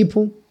a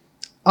people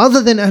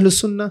other than Ahlul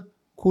Sunnah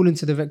calling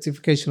to the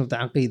rectification of the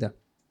Aqeedah.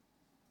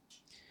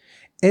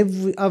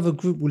 Every other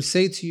group will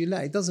say to you,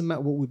 it doesn't matter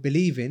what we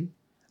believe in,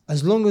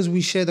 as long as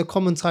we share the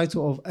common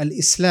title of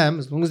Al-Islam,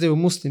 as long as they were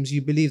Muslims,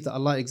 you believe that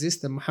Allah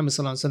exists and Muhammad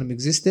sallallahu alaihi wasallam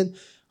existed,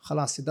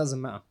 khalas, it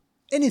doesn't matter.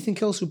 Anything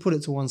else, we put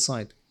it to one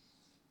side.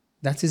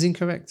 That is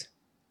incorrect.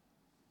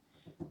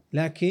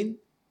 Lakin,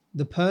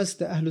 the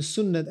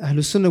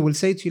Ahlul Sunnah will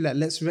say to you,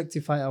 let's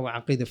rectify our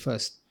Aqeedah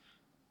first.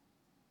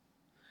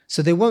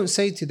 So they won't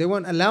say to you, they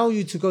won't allow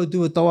you to go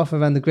do a tawaf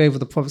around the grave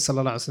of the Prophet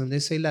sallallahu alaihi wasallam. They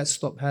say, let's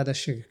stop, hada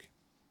shirk.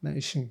 That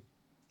is shirk.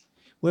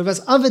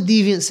 Whereas other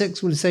deviant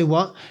sects will say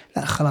what?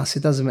 Khalas, it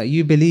doesn't matter.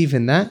 You believe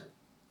in that.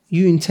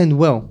 You intend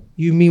well.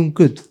 You mean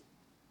good.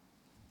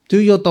 Do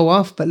your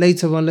tawaf, but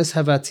later on let's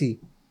have our tea.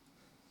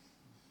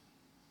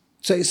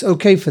 So it's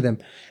okay for them.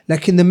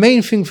 Like in the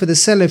main thing for the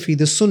Salafi,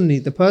 the Sunni,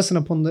 the person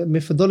upon the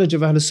methodology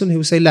of Ahlul Sunnah, he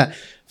will say,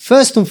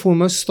 first and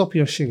foremost, stop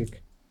your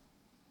shirk.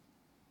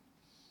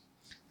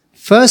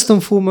 First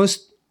and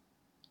foremost,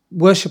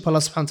 worship Allah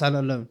subhanahu wa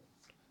ta'ala alone.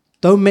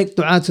 Don't make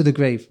dua to the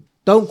grave.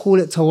 Don't call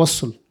it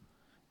tawassul.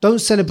 Don't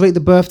celebrate the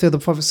birthday of the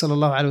Prophet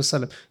sallallahu alaihi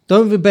wasallam.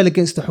 Don't rebel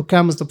against the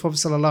hukam as the Prophet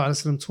sallallahu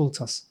alaihi wasallam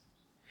taught us.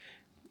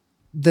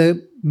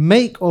 The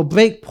make or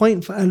break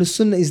point for Ahlul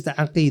Sunnah is the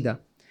Aqeedah.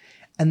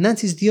 And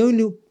that is the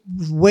only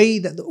way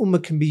that the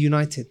Ummah can be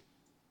united.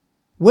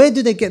 Where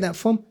do they get that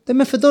from? The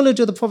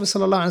methodology of the Prophet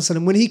sallallahu alaihi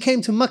wasallam. When he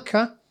came to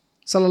Makkah,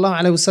 sallallahu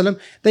alaihi wasallam,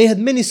 they had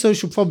many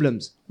social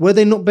problems. Were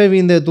they not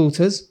burying their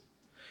daughters?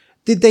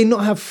 Did they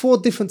not have 4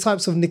 different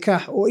types of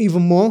nikah or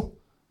even more?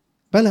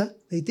 Bala,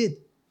 they did.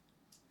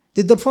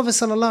 Did the Prophet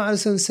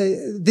ﷺ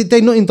say, did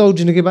they not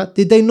indulge in ghibah?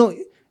 Did they not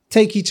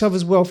take each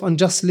other's wealth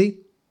unjustly?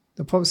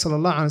 The Prophet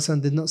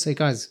ﷺ did not say,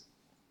 guys,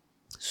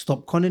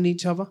 stop conning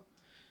each other.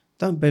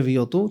 Don't bury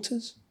your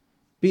daughters.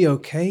 Be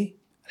okay.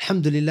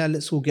 Alhamdulillah,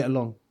 let's all get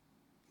along.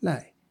 La.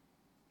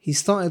 He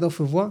started off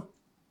with what?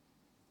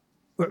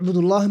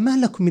 اعبدوا الله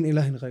ما لكم من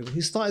إله غيره.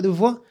 He started with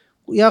what?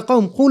 يا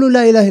قوم قولوا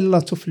لا إله إلا الله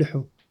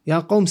تفلحوا. يا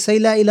قوم say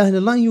لا إله إلا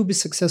الله and you'll be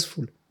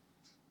successful.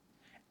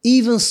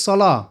 Even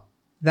salah,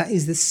 that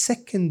is the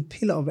second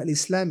pillar of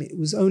Islam, it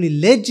was only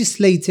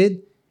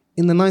legislated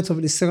in the night of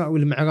Al-Isra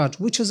wal Mi'raj,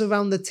 which was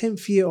around the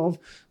 10th year of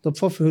the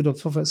prophethood of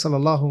Prophet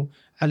sallallahu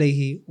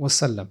alaihi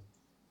wasallam.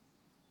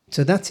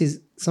 So that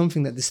is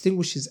something that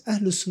distinguishes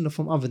Ahlul Sunnah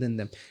from other than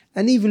them.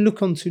 And even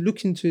look into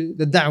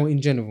the da'wah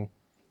in general.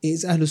 It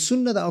is Ahlul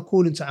Sunnah that are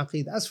calling to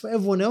Aqeedah. As for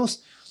everyone else,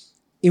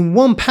 in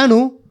one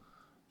panel,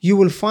 you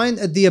will find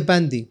a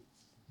Diyabandi.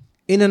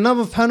 In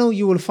another panel,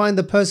 you will find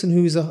the person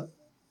who is a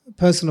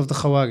person of the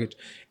Khawarij.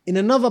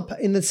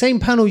 In the same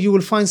panel, you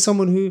will find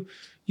someone who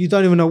you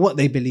don't even know what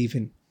they believe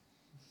in.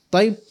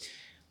 Right?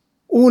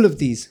 All of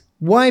these.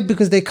 Why?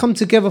 Because they come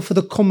together for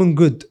the common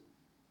good.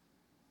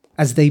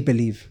 As they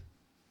believe.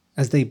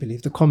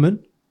 The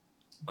common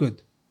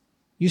good.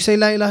 You say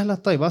La ilaha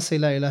illallah, طيب, I say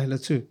La ilaha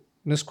illallah too.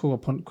 Let's call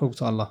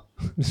to Allah.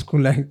 Let's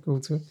call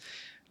to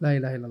La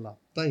ilaha illallah.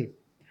 طيب.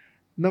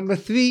 Number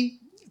 3,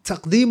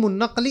 تقديم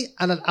النقل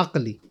على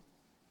العقل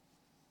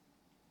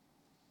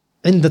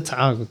عند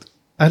التعارض.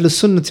 أهل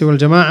السنة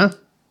والجماعة,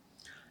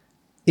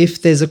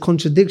 if there's a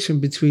contradiction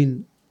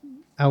between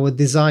our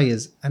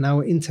desires and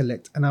our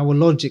intellect and our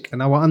logic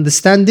and our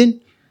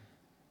understanding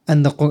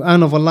and the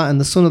Quran of Allah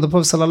and the Sunnah of the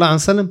Prophet sallallahu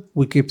alaihi wasallam,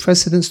 we give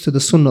precedence to the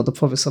Sunnah of the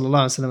Prophet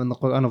sallallahu alaihi wasallam and the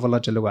Quran of Allah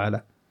Jalla wa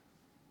Ala.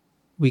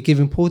 We give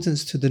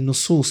importance to the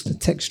nusus, the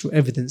textual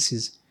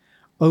evidences,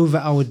 over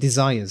our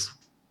desires.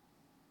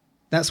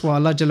 That's why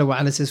Allah Jalla wa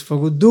Ala says,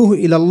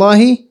 فَرُدُّوهُ إِلَى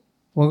اللَّهِ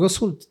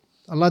وَرَسُولِ.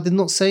 Allah did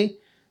not say,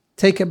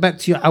 take it back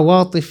to your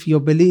awatif, your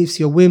beliefs,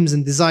 your whims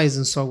and desires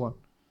and so on,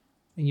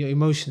 and your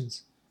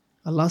emotions.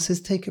 Allah says,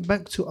 take it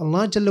back to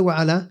Allah Jalla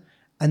wa Ala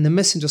and the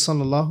Messenger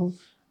sallallahu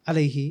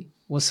alayhi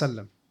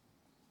wasallam.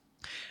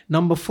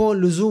 Number 4,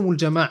 لزوم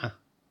الجماعة.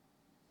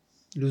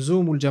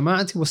 لزوم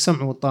الجماعة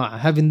والسمع والطاعة.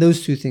 Having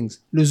those 2 things.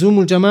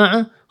 لزوم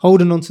الجماعة,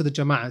 holding on to the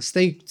jama'ah,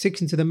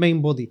 sticking to the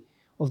main body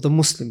of the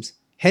Muslims.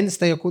 Hence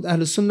they are called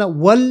Ahlul Sunnah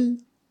wal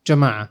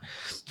Jama'ah.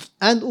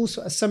 And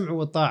also as-sam'u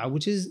wa ta'a,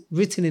 which is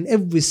written in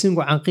every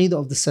single aqeedah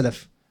of the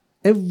Salaf.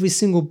 Every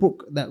single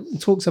book that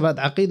talks about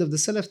the aqeedah of the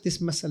Salaf, this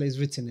masala is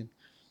written in,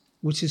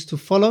 which is to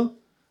follow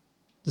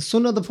the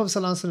Sunnah of the Prophet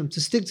ﷺ, to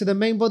stick to the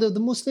main body of the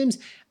Muslims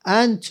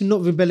and to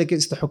not rebel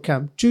against the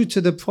hukam due to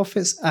the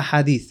Prophet's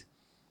ahadith.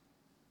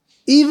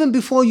 Even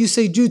before you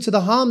say due to the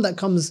harm that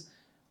comes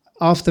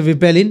after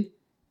rebelling,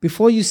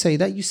 before you say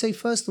that, you say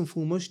first and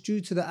foremost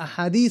due to the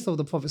ahadith of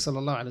the Prophet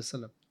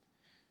ﷺ.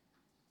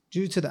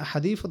 Due to the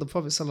ahadith of the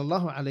Prophet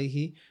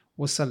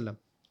ﷺ.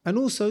 And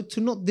also to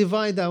not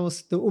divide the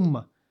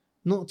ummah,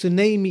 not to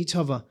name each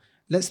other.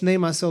 Let's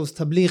name ourselves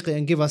Tablighi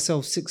and give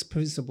ourselves 6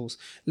 principles.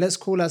 Let's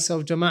call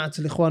ourselves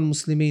Jama'atul Ikhwan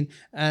Muslimin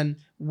and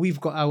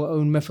we've got our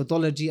own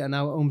methodology and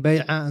our own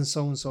bay'ah and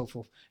so on and so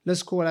forth.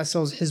 Let's call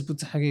ourselves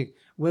Hizb Tahrir.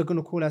 We're going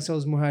to call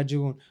ourselves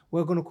Muhajirun.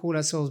 We're going to call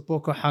ourselves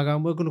Boko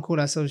Haram. We're going to call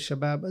ourselves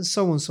Shabab and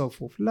so on and so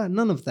forth. La,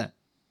 none of that.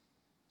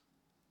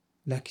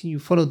 Like you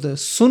follow the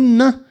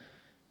Sunnah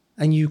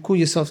and you call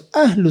yourselves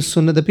Ahlul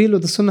Sunnah, the people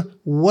of the Sunnah,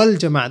 wal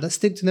Jama'ah, that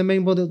stick to the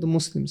main body of the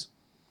Muslims.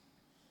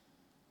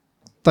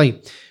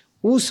 طيب.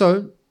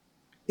 Also,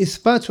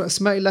 إثبات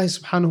أسماء الله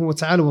سبحانه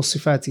وتعالى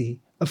وصفاته,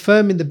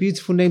 affirming the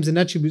beautiful names and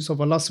attributes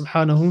of Allah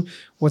subhanahu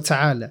wa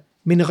ta'ala,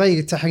 من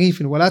غير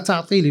تحريف ولا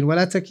تعطيل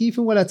ولا تكييف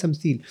ولا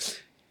تمثيل,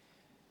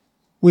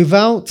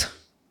 without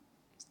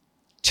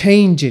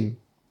changing,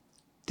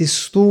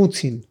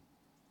 distorting,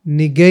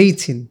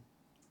 negating,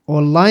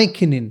 or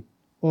likening,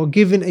 or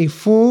giving a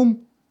form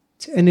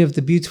to any of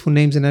the beautiful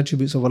names and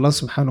attributes of Allah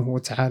subhanahu wa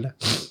ta'ala.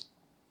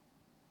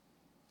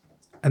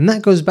 And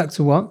that goes back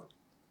to what?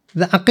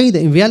 The aqeedah.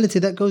 In reality,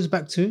 that goes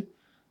back to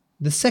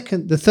the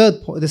second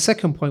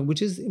point,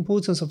 which is the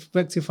importance of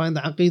rectifying the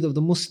aqeedah of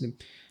the Muslim.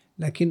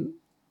 Like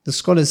the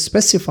scholars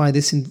specify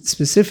this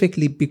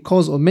specifically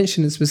because, or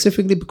mention it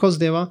specifically because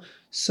there are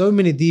so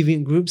many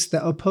deviant groups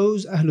that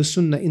oppose Ahlul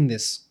Sunnah in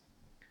this.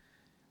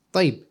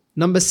 طيب.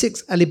 Number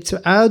 6,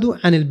 al-ibti'adu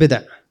an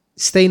al-bid'ah,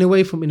 staying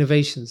away from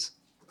innovations.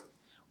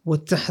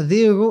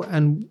 وَالتَّحْذِيرُ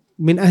and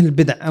min ahl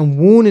bid'ah, and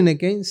warning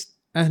against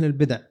Ahlul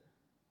Bid'ah,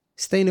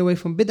 staying away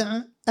from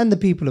bid'ah and the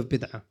people of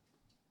bid'ah.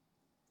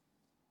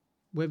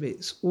 Whether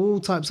it's all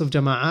types of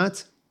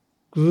jama'at,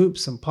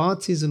 groups and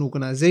parties and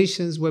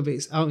organizations, whether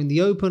it's out in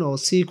the open or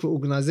secret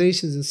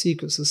organizations and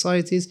secret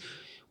societies,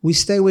 we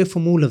stay away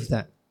from all of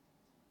that.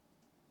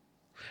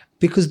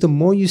 Because the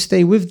more you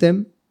stay with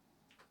them,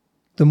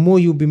 the more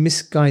you'll be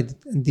misguided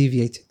and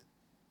deviated.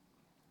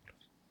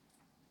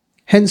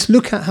 Hence,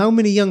 look at how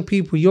many young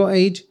people your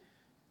age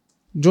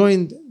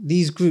joined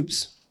these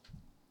groups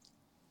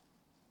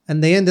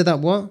And they ended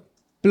up what?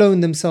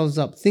 Blowing themselves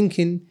up,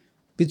 thinking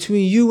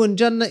between you and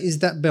Jannah is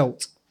that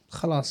belt.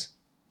 Khalas.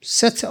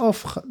 Set it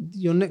off,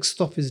 your next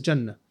stop is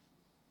Jannah.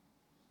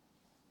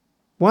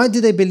 Why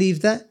did they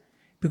believe that?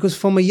 Because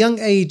from a young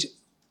age,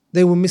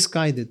 they were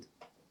misguided.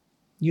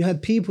 You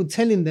had people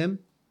telling them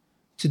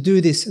to do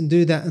this and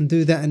do that and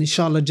do that, and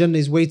inshallah Jannah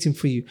is waiting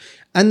for you.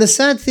 And the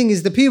sad thing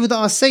is, the people that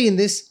are saying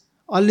this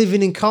are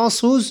living in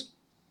castles,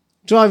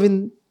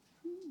 driving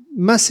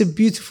massive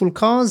beautiful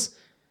cars,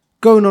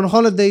 going on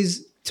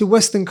holidays to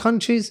Western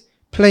countries,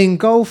 playing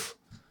golf,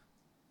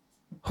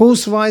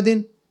 horse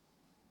riding,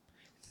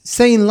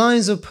 saying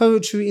lines of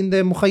poetry in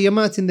their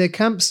mukhayyamat, in their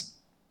camps,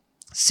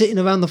 sitting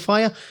around the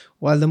fire,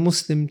 while the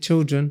Muslim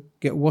children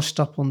get washed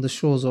up on the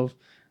shores of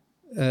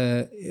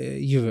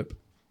Europe.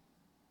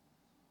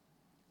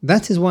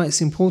 That is why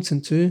it's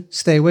important to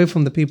stay away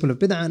from the people of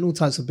bid'ah and all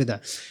types of bid'ah.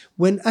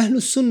 When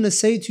Ahlul Sunnah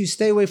say to you,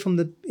 stay away from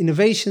the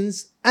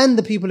innovations and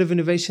the people of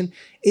innovation,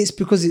 it's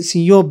because it's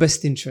in your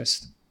best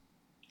interest.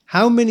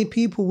 How many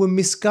people were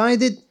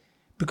misguided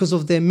because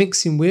of their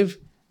mixing with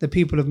the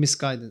people of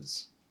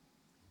misguidance?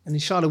 And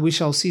inshallah we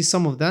shall see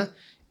some of that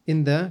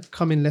in the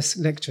coming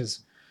lectures.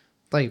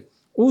 طيب.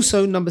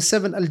 Also, number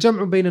 7,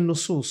 الجمع بين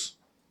النصوص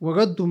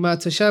وَرَدُّ مَا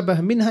تَشَابَهَ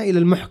مِنْهَا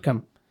إِلَى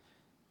الْمُحْكَمِ.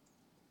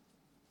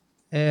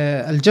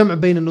 الجمع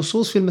بين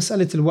النصوص في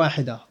المسألة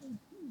الواحدة.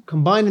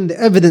 Combining the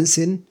evidence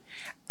in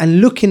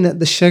and looking at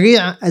the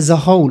Sharia as a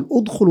whole.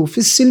 ادخلوا في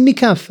السلم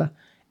كافة.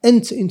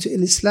 Enter into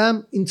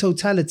Islam in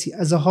totality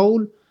as a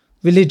whole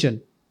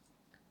religion.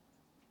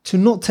 To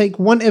not take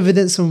one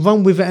evidence and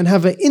run with it and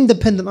have an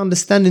independent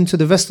understanding to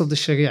the rest of the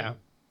Sharia.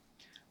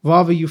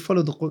 Rather, you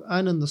follow the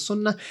Quran and the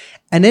Sunnah,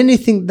 and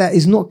anything that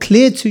is not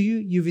clear to you,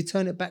 you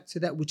return it back to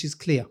that which is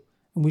clear.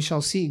 And we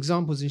shall see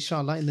examples,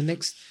 inshallah, in the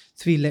next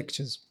 3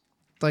 lectures.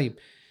 طيب.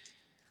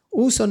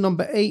 Also,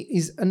 number 8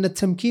 is أن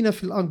التمكين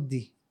في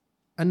العقد.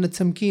 أن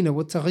التمكين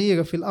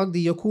والتغيير في العقد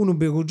يكون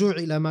بالرجوع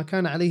إلى ما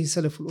كان عليه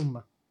سلف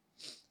الأمة.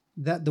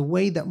 That the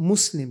way that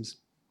Muslims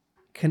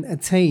can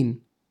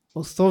attain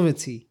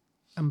authority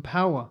and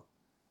power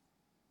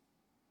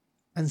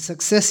and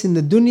success in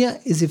the dunya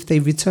is if they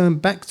return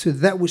back to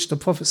that which the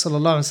Prophet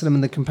ﷺ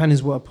and the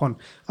companions were upon.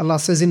 Allah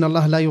says, إِنَّ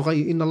اللَّهَ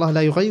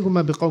لَا يُغَيِّرُ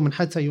مَا بِقَوْمٍ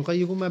حَتَّى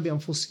يُغَيِّرُ مَا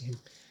بِأَنفُسِهِمْ.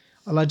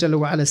 Allah Jalla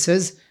wa Ala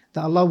says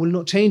that Allah will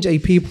not change a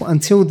people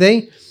until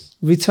they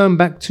return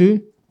back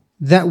to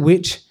that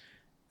which,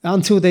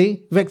 until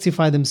they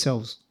rectify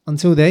themselves.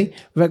 Until they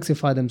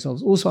rectify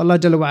themselves. Also Allah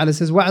Jalla wa Ala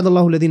says, وَعَدَ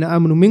اللَّهُ الَّذِينَ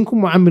آمَنُوا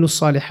مِنكُمْ وَعَمِلُوا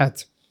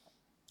الصَّالِحَاتِ.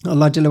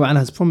 Allah Jalla wa Ala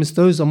has promised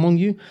those among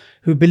you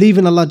who believe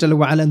in Allah Jalla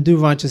wa Ala and do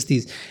righteous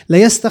deeds.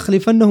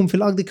 لَيَسْتَخْلِفَنَّهُمْ فِي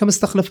الْأَرْضِ كَمَا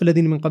اسْتَخْلَفَ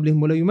الَّذِينَ مِنْ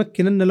قَبْلِهِمْ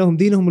وَلَيُمَكِّنَنَّ لَهُمْ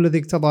دِينَهُمُ الَّذِي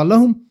ارْتَضَىٰ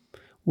لَهُمْ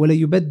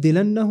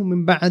وَلَيُبَدِّلَنَّهُمْ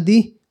مِنْ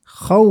بَعْدِ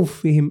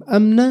خَوْفِهِمْ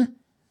أَمْنًا.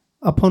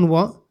 Upon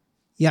what?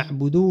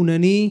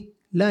 يَعْبُدُونَنِي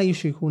لَا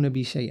يُشْرِكُونَ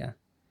بِي شَيْئًا.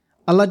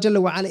 Allah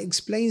Jalla wa Ala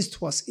explains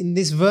to us in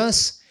this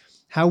verse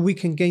how we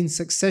can gain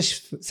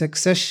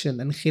succession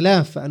and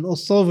khilafah and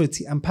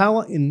authority and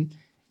power in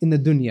the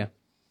dunya.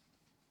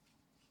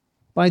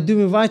 By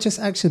doing righteous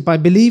actions, by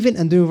believing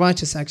and doing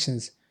righteous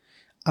actions.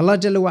 Allah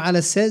Jalla wa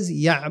Ala says,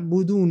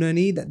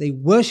 يَعْبُدُونَنِي, that they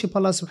worship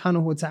Allah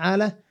subhanahu wa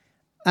ta'ala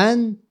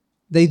and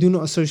they do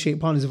not associate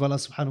partners with Allah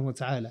subhanahu wa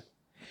ta'ala.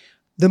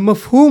 The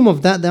mafhum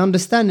of that, the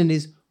understanding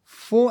is,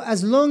 for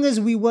as long as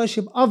we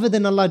worship other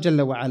than Allah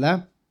Jalla wa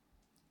Ala,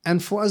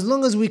 and for as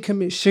long as we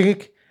commit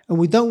shirk and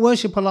we don't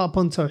worship Allah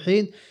upon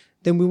tawheed,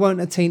 then we won't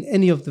attain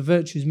any of the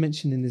virtues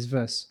mentioned in this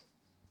verse.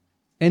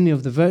 Any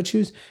of the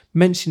virtues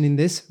mentioned in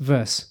this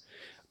verse.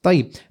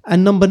 طيب.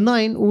 And number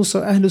 9, also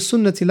أهل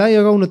السنة لا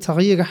يرون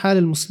تغيير حال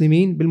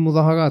المسلمين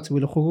بالمظاهرات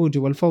والخروج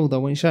والفوضى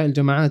وإنشاء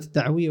الجماعات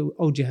الدعوية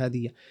أو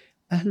جهادية.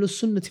 أهل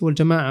السنة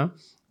والجماعة,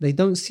 they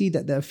don't see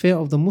that the affair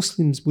of the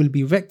Muslims will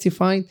be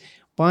rectified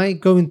by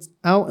going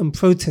out and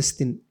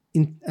protesting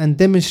and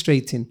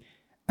demonstrating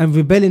and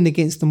rebelling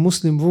against the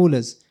Muslim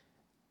rulers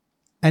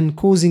and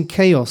causing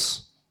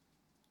chaos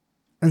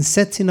and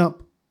setting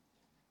up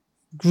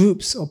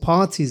groups or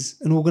parties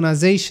and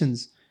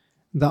organizations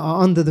that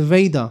are under the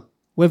radar,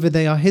 whether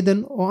they are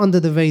hidden or under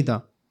the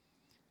radar,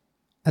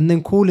 and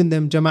then calling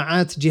them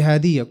jama'at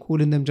jihadiyya,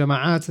 calling them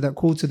jama'at that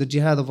call to the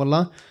jihad of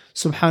Allah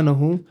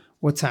subhanahu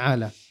wa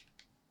ta'ala.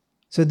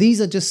 So these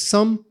are just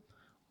some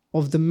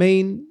of the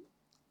main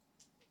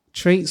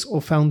traits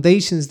or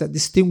foundations that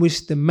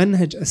distinguish the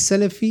Manhaj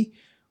as-Salafi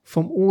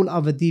from all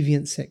other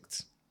deviant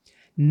sects.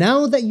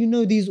 Now that you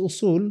know these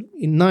usul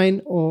in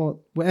 9 or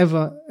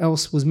whatever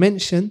else was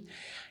mentioned,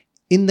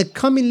 in the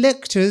coming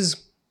lectures,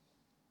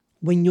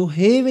 when you're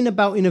hearing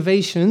about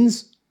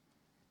innovations,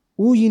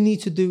 all you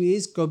need to do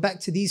is go back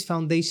to these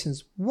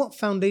foundations. What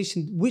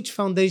foundation, which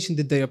foundation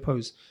did they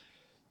oppose?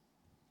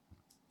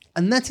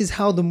 And that is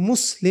how the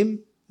Muslim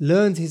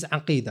learned his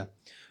aqeedah.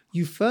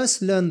 You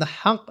first learn the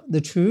haqq,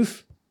 the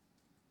truth.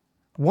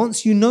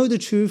 Once you know the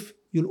truth,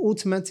 you'll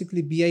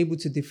automatically be able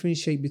to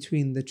differentiate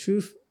between the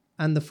truth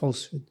and the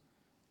falsehood.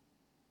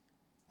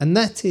 And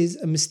that is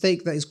a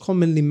mistake that is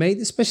commonly made,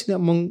 especially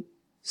among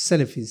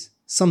Salafis,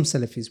 some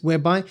Salafis,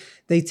 whereby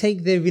they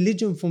take their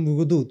religion from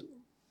rudud,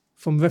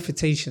 from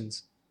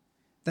refutations.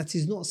 that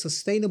is not a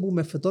sustainable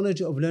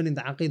methodology of learning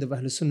the Aqeedah of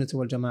Ahlus Sunnah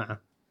wal Jama'ah.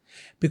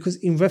 Because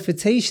in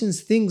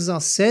refutations, things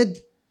are said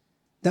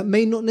that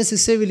may not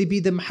necessarily be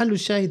the mahallu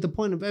shahid, the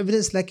point of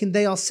evidence, like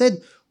they are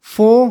said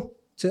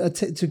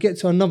to get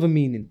to another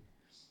meaning.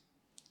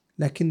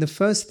 Like the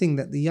first thing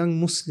that the young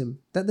Muslim,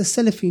 that the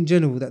Salafi in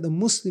general, that the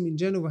Muslim in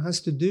general has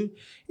to do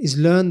is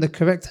learn the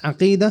correct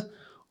Aqeedah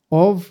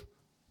of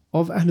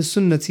Ahlus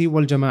Sunnati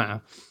wal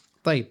Jama'ah.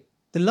 طيب.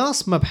 The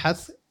last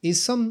mabhath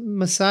is some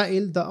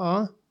masail that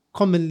are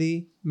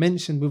commonly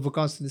mentioned with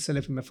regards to the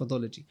Salafi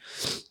methodology.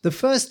 The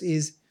first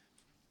is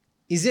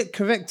it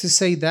correct to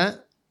say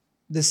that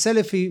the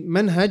Salafi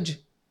manhaj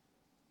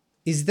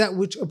is that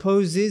which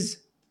opposes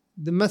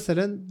the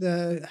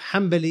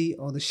Hanbali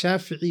or the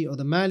Shafi'i or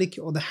the Maliki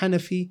or the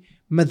Hanafi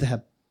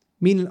madhab?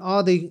 Meaning,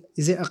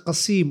 is it a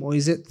qasim, or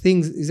is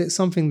it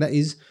something that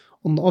is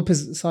on the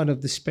opposite side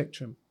of the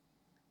spectrum?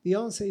 The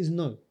answer is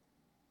no.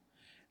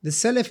 The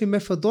Salafi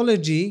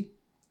methodology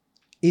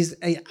is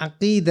a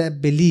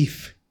aqeedah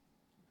belief.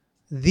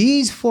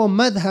 These four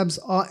madhabs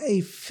are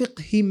a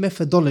fiqhi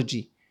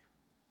methodology.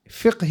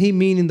 Fiqhi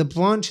meaning the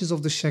branches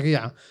of the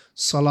Sharia: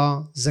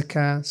 Salah,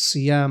 Zakah,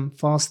 Siyam,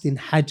 fasting,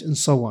 Hajj, and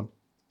so on.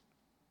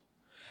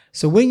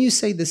 So when you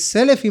say the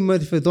Salafi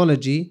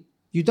methodology,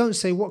 you don't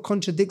say what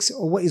contradicts it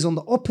or what is on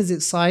the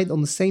opposite side,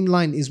 on the same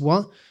line is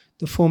what?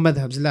 The four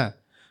madhabs. La.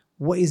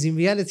 What is in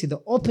reality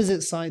the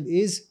opposite side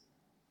is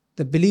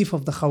the belief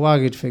of the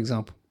Khawarij, for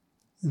example,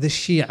 the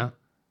Shia,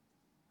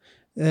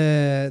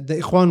 the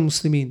Ikhwan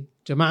Muslimin,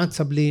 Jama'at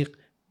Tabligh,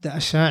 the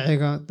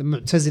Asha'ira, the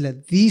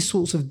Mu'tazila, these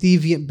sorts of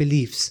deviant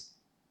beliefs.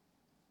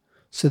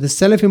 So the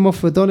Salafi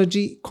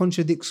methodology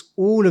contradicts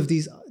all of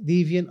these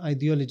deviant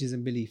ideologies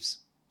and beliefs.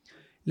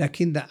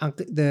 Lakin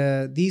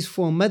these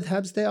four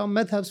madhabs, they are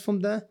madhabs from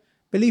the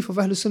belief of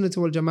Ahlus Sunnah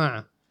wal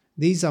Jama'ah.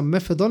 These are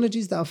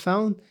methodologies that are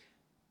found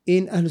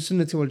in Ahlus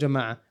Sunnah wal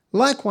Jama'ah.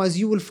 Likewise,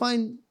 you will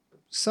find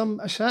some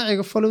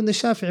Asha'ira following the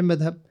Shafi'i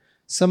madhab,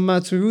 some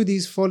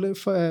Maturidis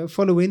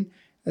following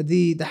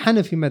the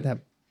Hanafi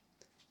madhab.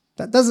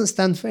 That doesn't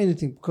stand for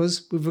anything,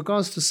 because with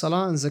regards to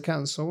Salah and Zakah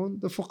and so on,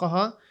 the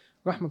Fuqaha,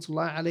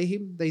 rahmatullahi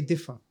alayhim, they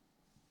differ.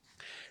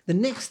 The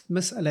next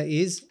mas'ala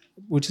is,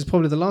 which is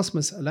probably the last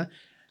mas'ala,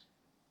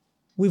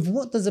 with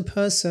what does a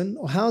person,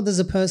 or how does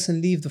a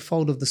person leave the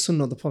fold of the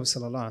Sunnah of the Prophet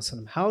sallallahu alaihi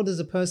wasallam? How does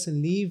a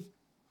person leave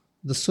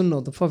the Sunnah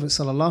of the Prophet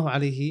sallallahu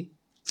alaihi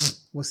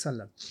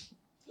wasallam?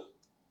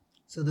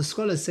 So the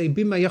scholars say,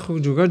 بِمَا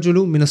يَخْرُجُ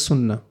رَجُلُ مِنَ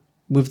السُنَّةِ.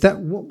 With that,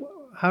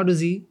 how does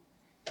he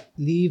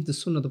leave the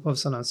Sunnah of the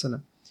Prophet sallallahu alaihi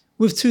wasallam?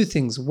 With two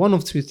things, one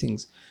of two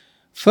things.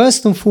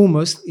 First and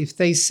foremost, if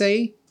they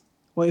say,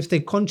 or if they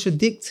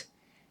contradict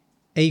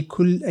a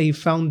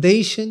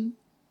foundation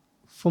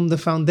from the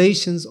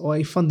foundations, or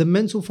a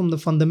fundamental from the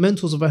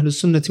fundamentals of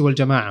Ahlus Sunnati wal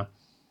Jama'ah.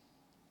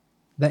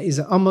 That is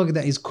an amr,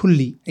 that is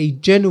kulli, a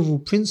general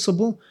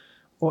principle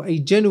or a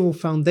general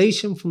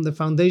foundation from the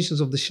foundations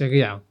of the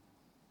Sharia.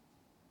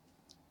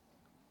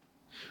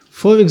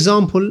 For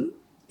example,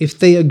 if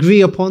they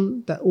agree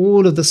upon that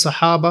all of the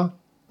Sahaba,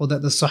 or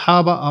that the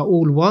Sahaba are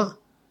all what?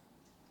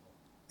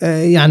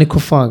 Yani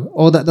kuffar,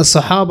 or that the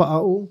Sahaba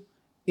are all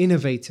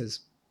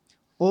innovators,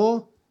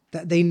 or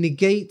that they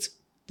negate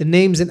the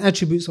names and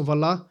attributes of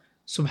Allah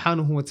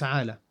subhanahu wa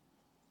ta'ala,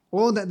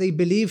 or that they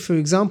believe, for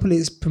example,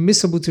 it's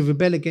permissible to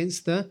rebel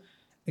against the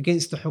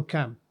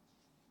hukam,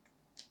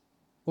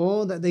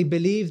 or that they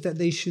believe that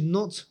they should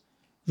not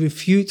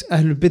refute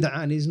Ahlul Bid'ah,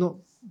 and it is not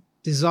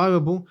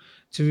desirable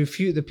to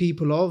refute the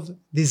people of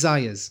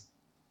desires.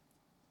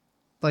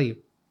 طيب.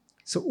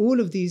 So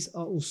all of these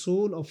are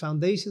usul, or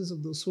foundations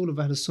of the usul of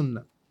Ahlul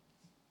Sunnah.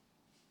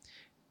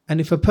 And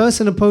if a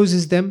person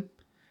opposes them,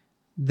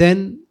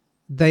 then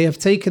they have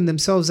taken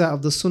themselves out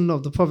of the Sunnah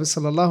of the Prophet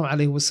sallallahu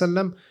alaihi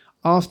wasallam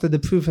after the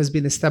proof has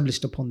been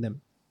established upon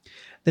them.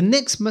 The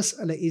next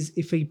mas'ala is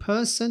if a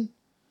person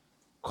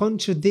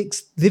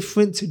contradicts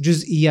different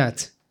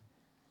juz'iyat,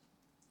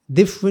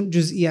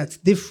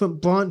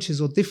 different branches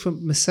or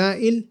different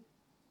masail,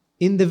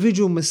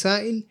 individual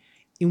masail,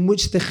 in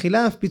which the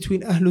khilaf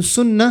between Ahlul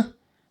Sunnah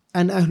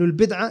and Ahlul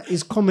Bid'ah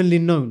is commonly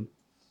known.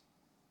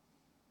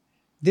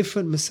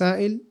 Different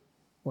masail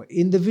or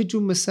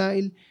individual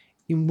masail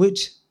in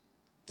which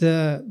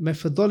the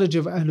methodology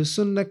of Ahlul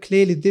Sunnah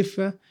clearly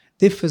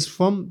differs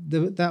from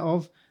that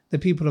of the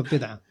people of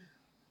Bid'ah.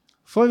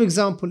 For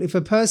example, if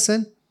a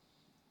person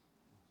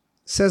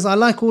says, I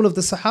like all of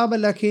the Sahaba,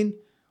 lakin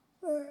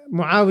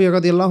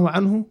Muawiyah radiallahu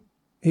anhu,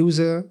 he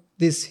was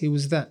this, he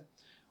was that.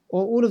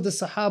 Or all of the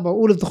Sahaba,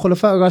 all of the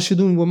Khulafa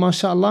Rashidun were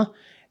mashallah,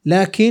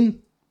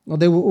 lakin, or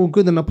they were all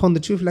good and upon the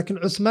truth, lakin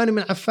Uthman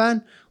ibn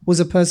Affan was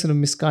a person of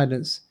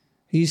misguidance.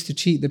 He used to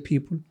cheat the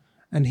people,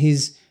 and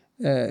his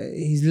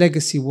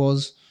legacy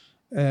was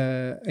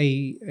a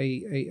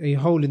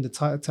hole in the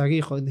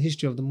tariq, or in the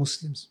history of the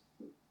Muslims.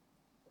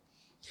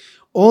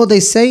 Or they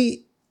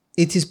say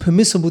it is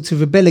permissible to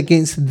rebel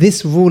against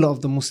this ruler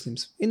of the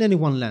Muslims in any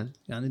one land,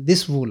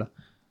 this ruler.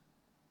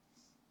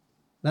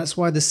 That's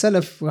why the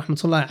Salaf,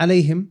 rahmatullahi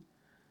alayhim,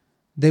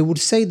 they would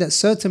say that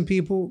certain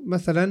people,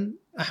 مثلا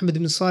Ahmad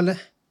ibn Salih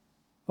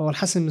or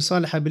Al-Hasan ibn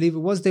Salih, I believe it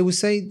was, they would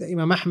say, that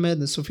Imam Ahmed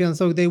and Sufyan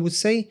Thawri, they would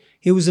say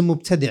he was a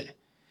mubtadi'.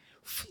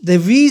 The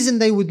reason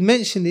they would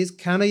mention is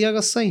kana yara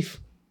sayf.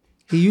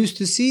 He used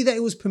to see that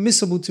it was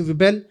permissible to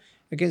rebel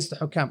against the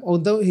hukam,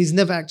 although he's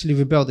never actually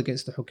rebelled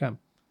against the hukam.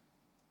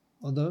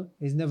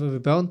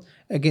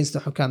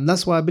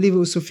 That's why I believe it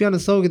was Sufyan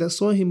al-Thawri that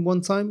saw him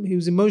one time. He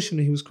was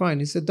emotional, he was crying.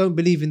 He said, don't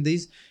believe in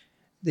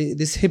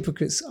this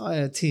hypocrite's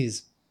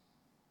tears.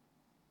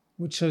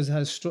 Which shows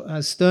how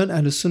stern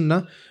Ahlul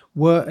Sunnah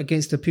were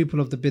against the people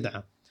of the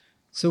bid'ah.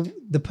 So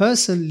the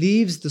person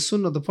leaves the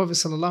Sunnah of the Prophet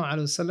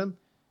ﷺ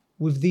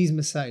with these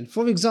masail.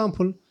 For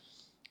example,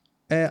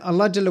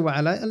 Allah Jalla wa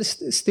Ala,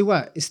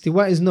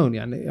 istiwa is known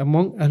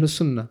among Ahlul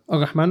Sunnah.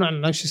 Ar-Rahmanu ala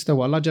al-Arsh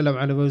istawa. Allah Jalla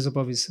wa Ala rose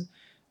above his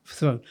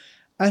throne.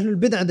 Ahlul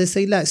Bid'ah, they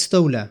say, la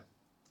istawla.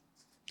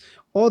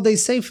 Or they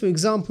say, for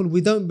example,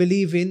 we don't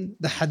believe in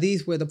the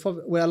hadith where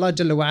Allah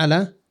Jalla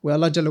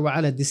wa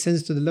Ala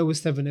descends to the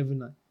lowest heaven every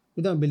night.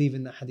 We don't believe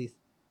in that hadith.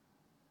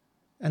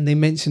 And they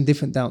mention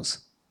different doubts.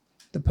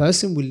 The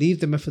person will leave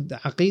the method, the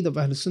aqeedah of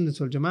Ahlul Sunnah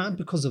wal Jama'ah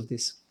because of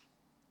this.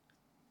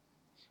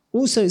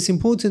 Also, it's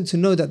important to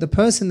know that the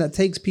person that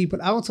takes people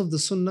out of the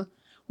Sunnah,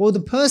 or the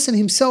person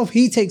himself,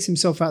 he takes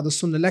himself out of the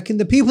Sunnah. Like in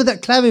the people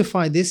that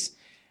clarify this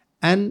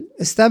and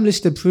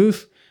establish the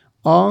proof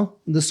are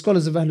the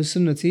scholars of Ahlul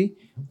Sunnati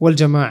wal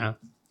Jama'ah.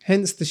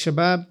 Hence the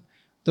Shabab,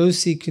 those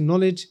seeking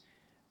knowledge,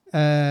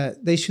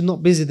 they should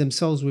not busy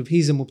themselves with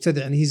he's a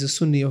mubtadi' and he's a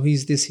Sunni or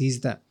he's this,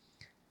 he's that.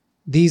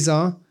 These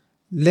are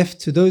left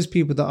to those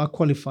people that are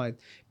qualified,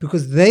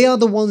 because they are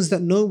the ones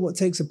that know what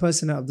takes a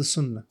person out of the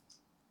Sunnah.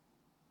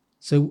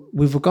 So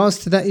with regards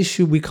to that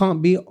issue, we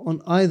can't be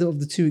on either of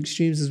the two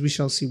extremes, as we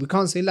shall see. We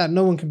can't say,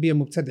 no one can be a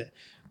mubtadi'.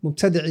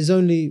 Mubtadi' is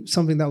only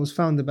something that was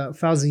found about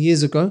 1,000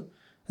 years ago,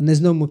 and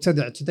there's no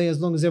mubtadi'. Today, as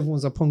long as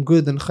everyone's upon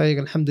good and khair,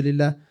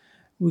 alhamdulillah,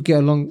 we get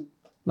along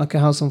like a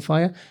house on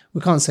fire.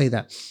 We can't say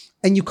that.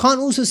 And you can't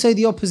also say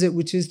the opposite,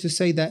 which is to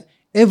say that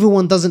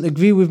everyone doesn't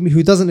agree with me,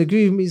 who doesn't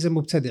agree with me is a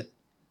mubtadi'.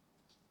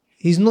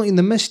 He's not in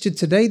the masjid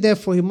today,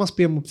 therefore he must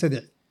be a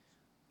mubtadi'.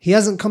 He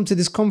hasn't come to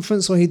this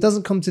conference, or he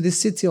doesn't come to this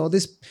city, or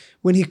this.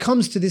 When he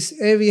comes to this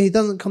area, he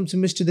doesn't come to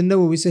Masjid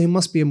al-Nawawi, so he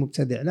must be a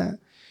mubtadi'. No,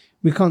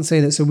 we can't say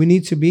that. So we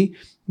need to be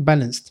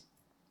balanced.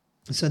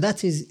 So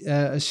that is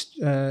a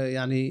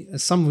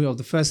summary of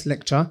the first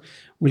lecture.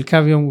 We'll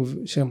carry on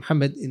with Shaykh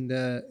Mohammed in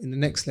the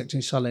next lecture,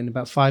 inshallah, in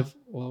about 5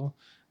 or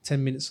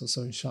 10 minutes or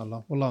so,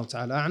 inshallah. Wallahu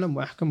ta'ala a'lam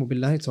wa ahkamu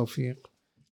billahi tawfiq.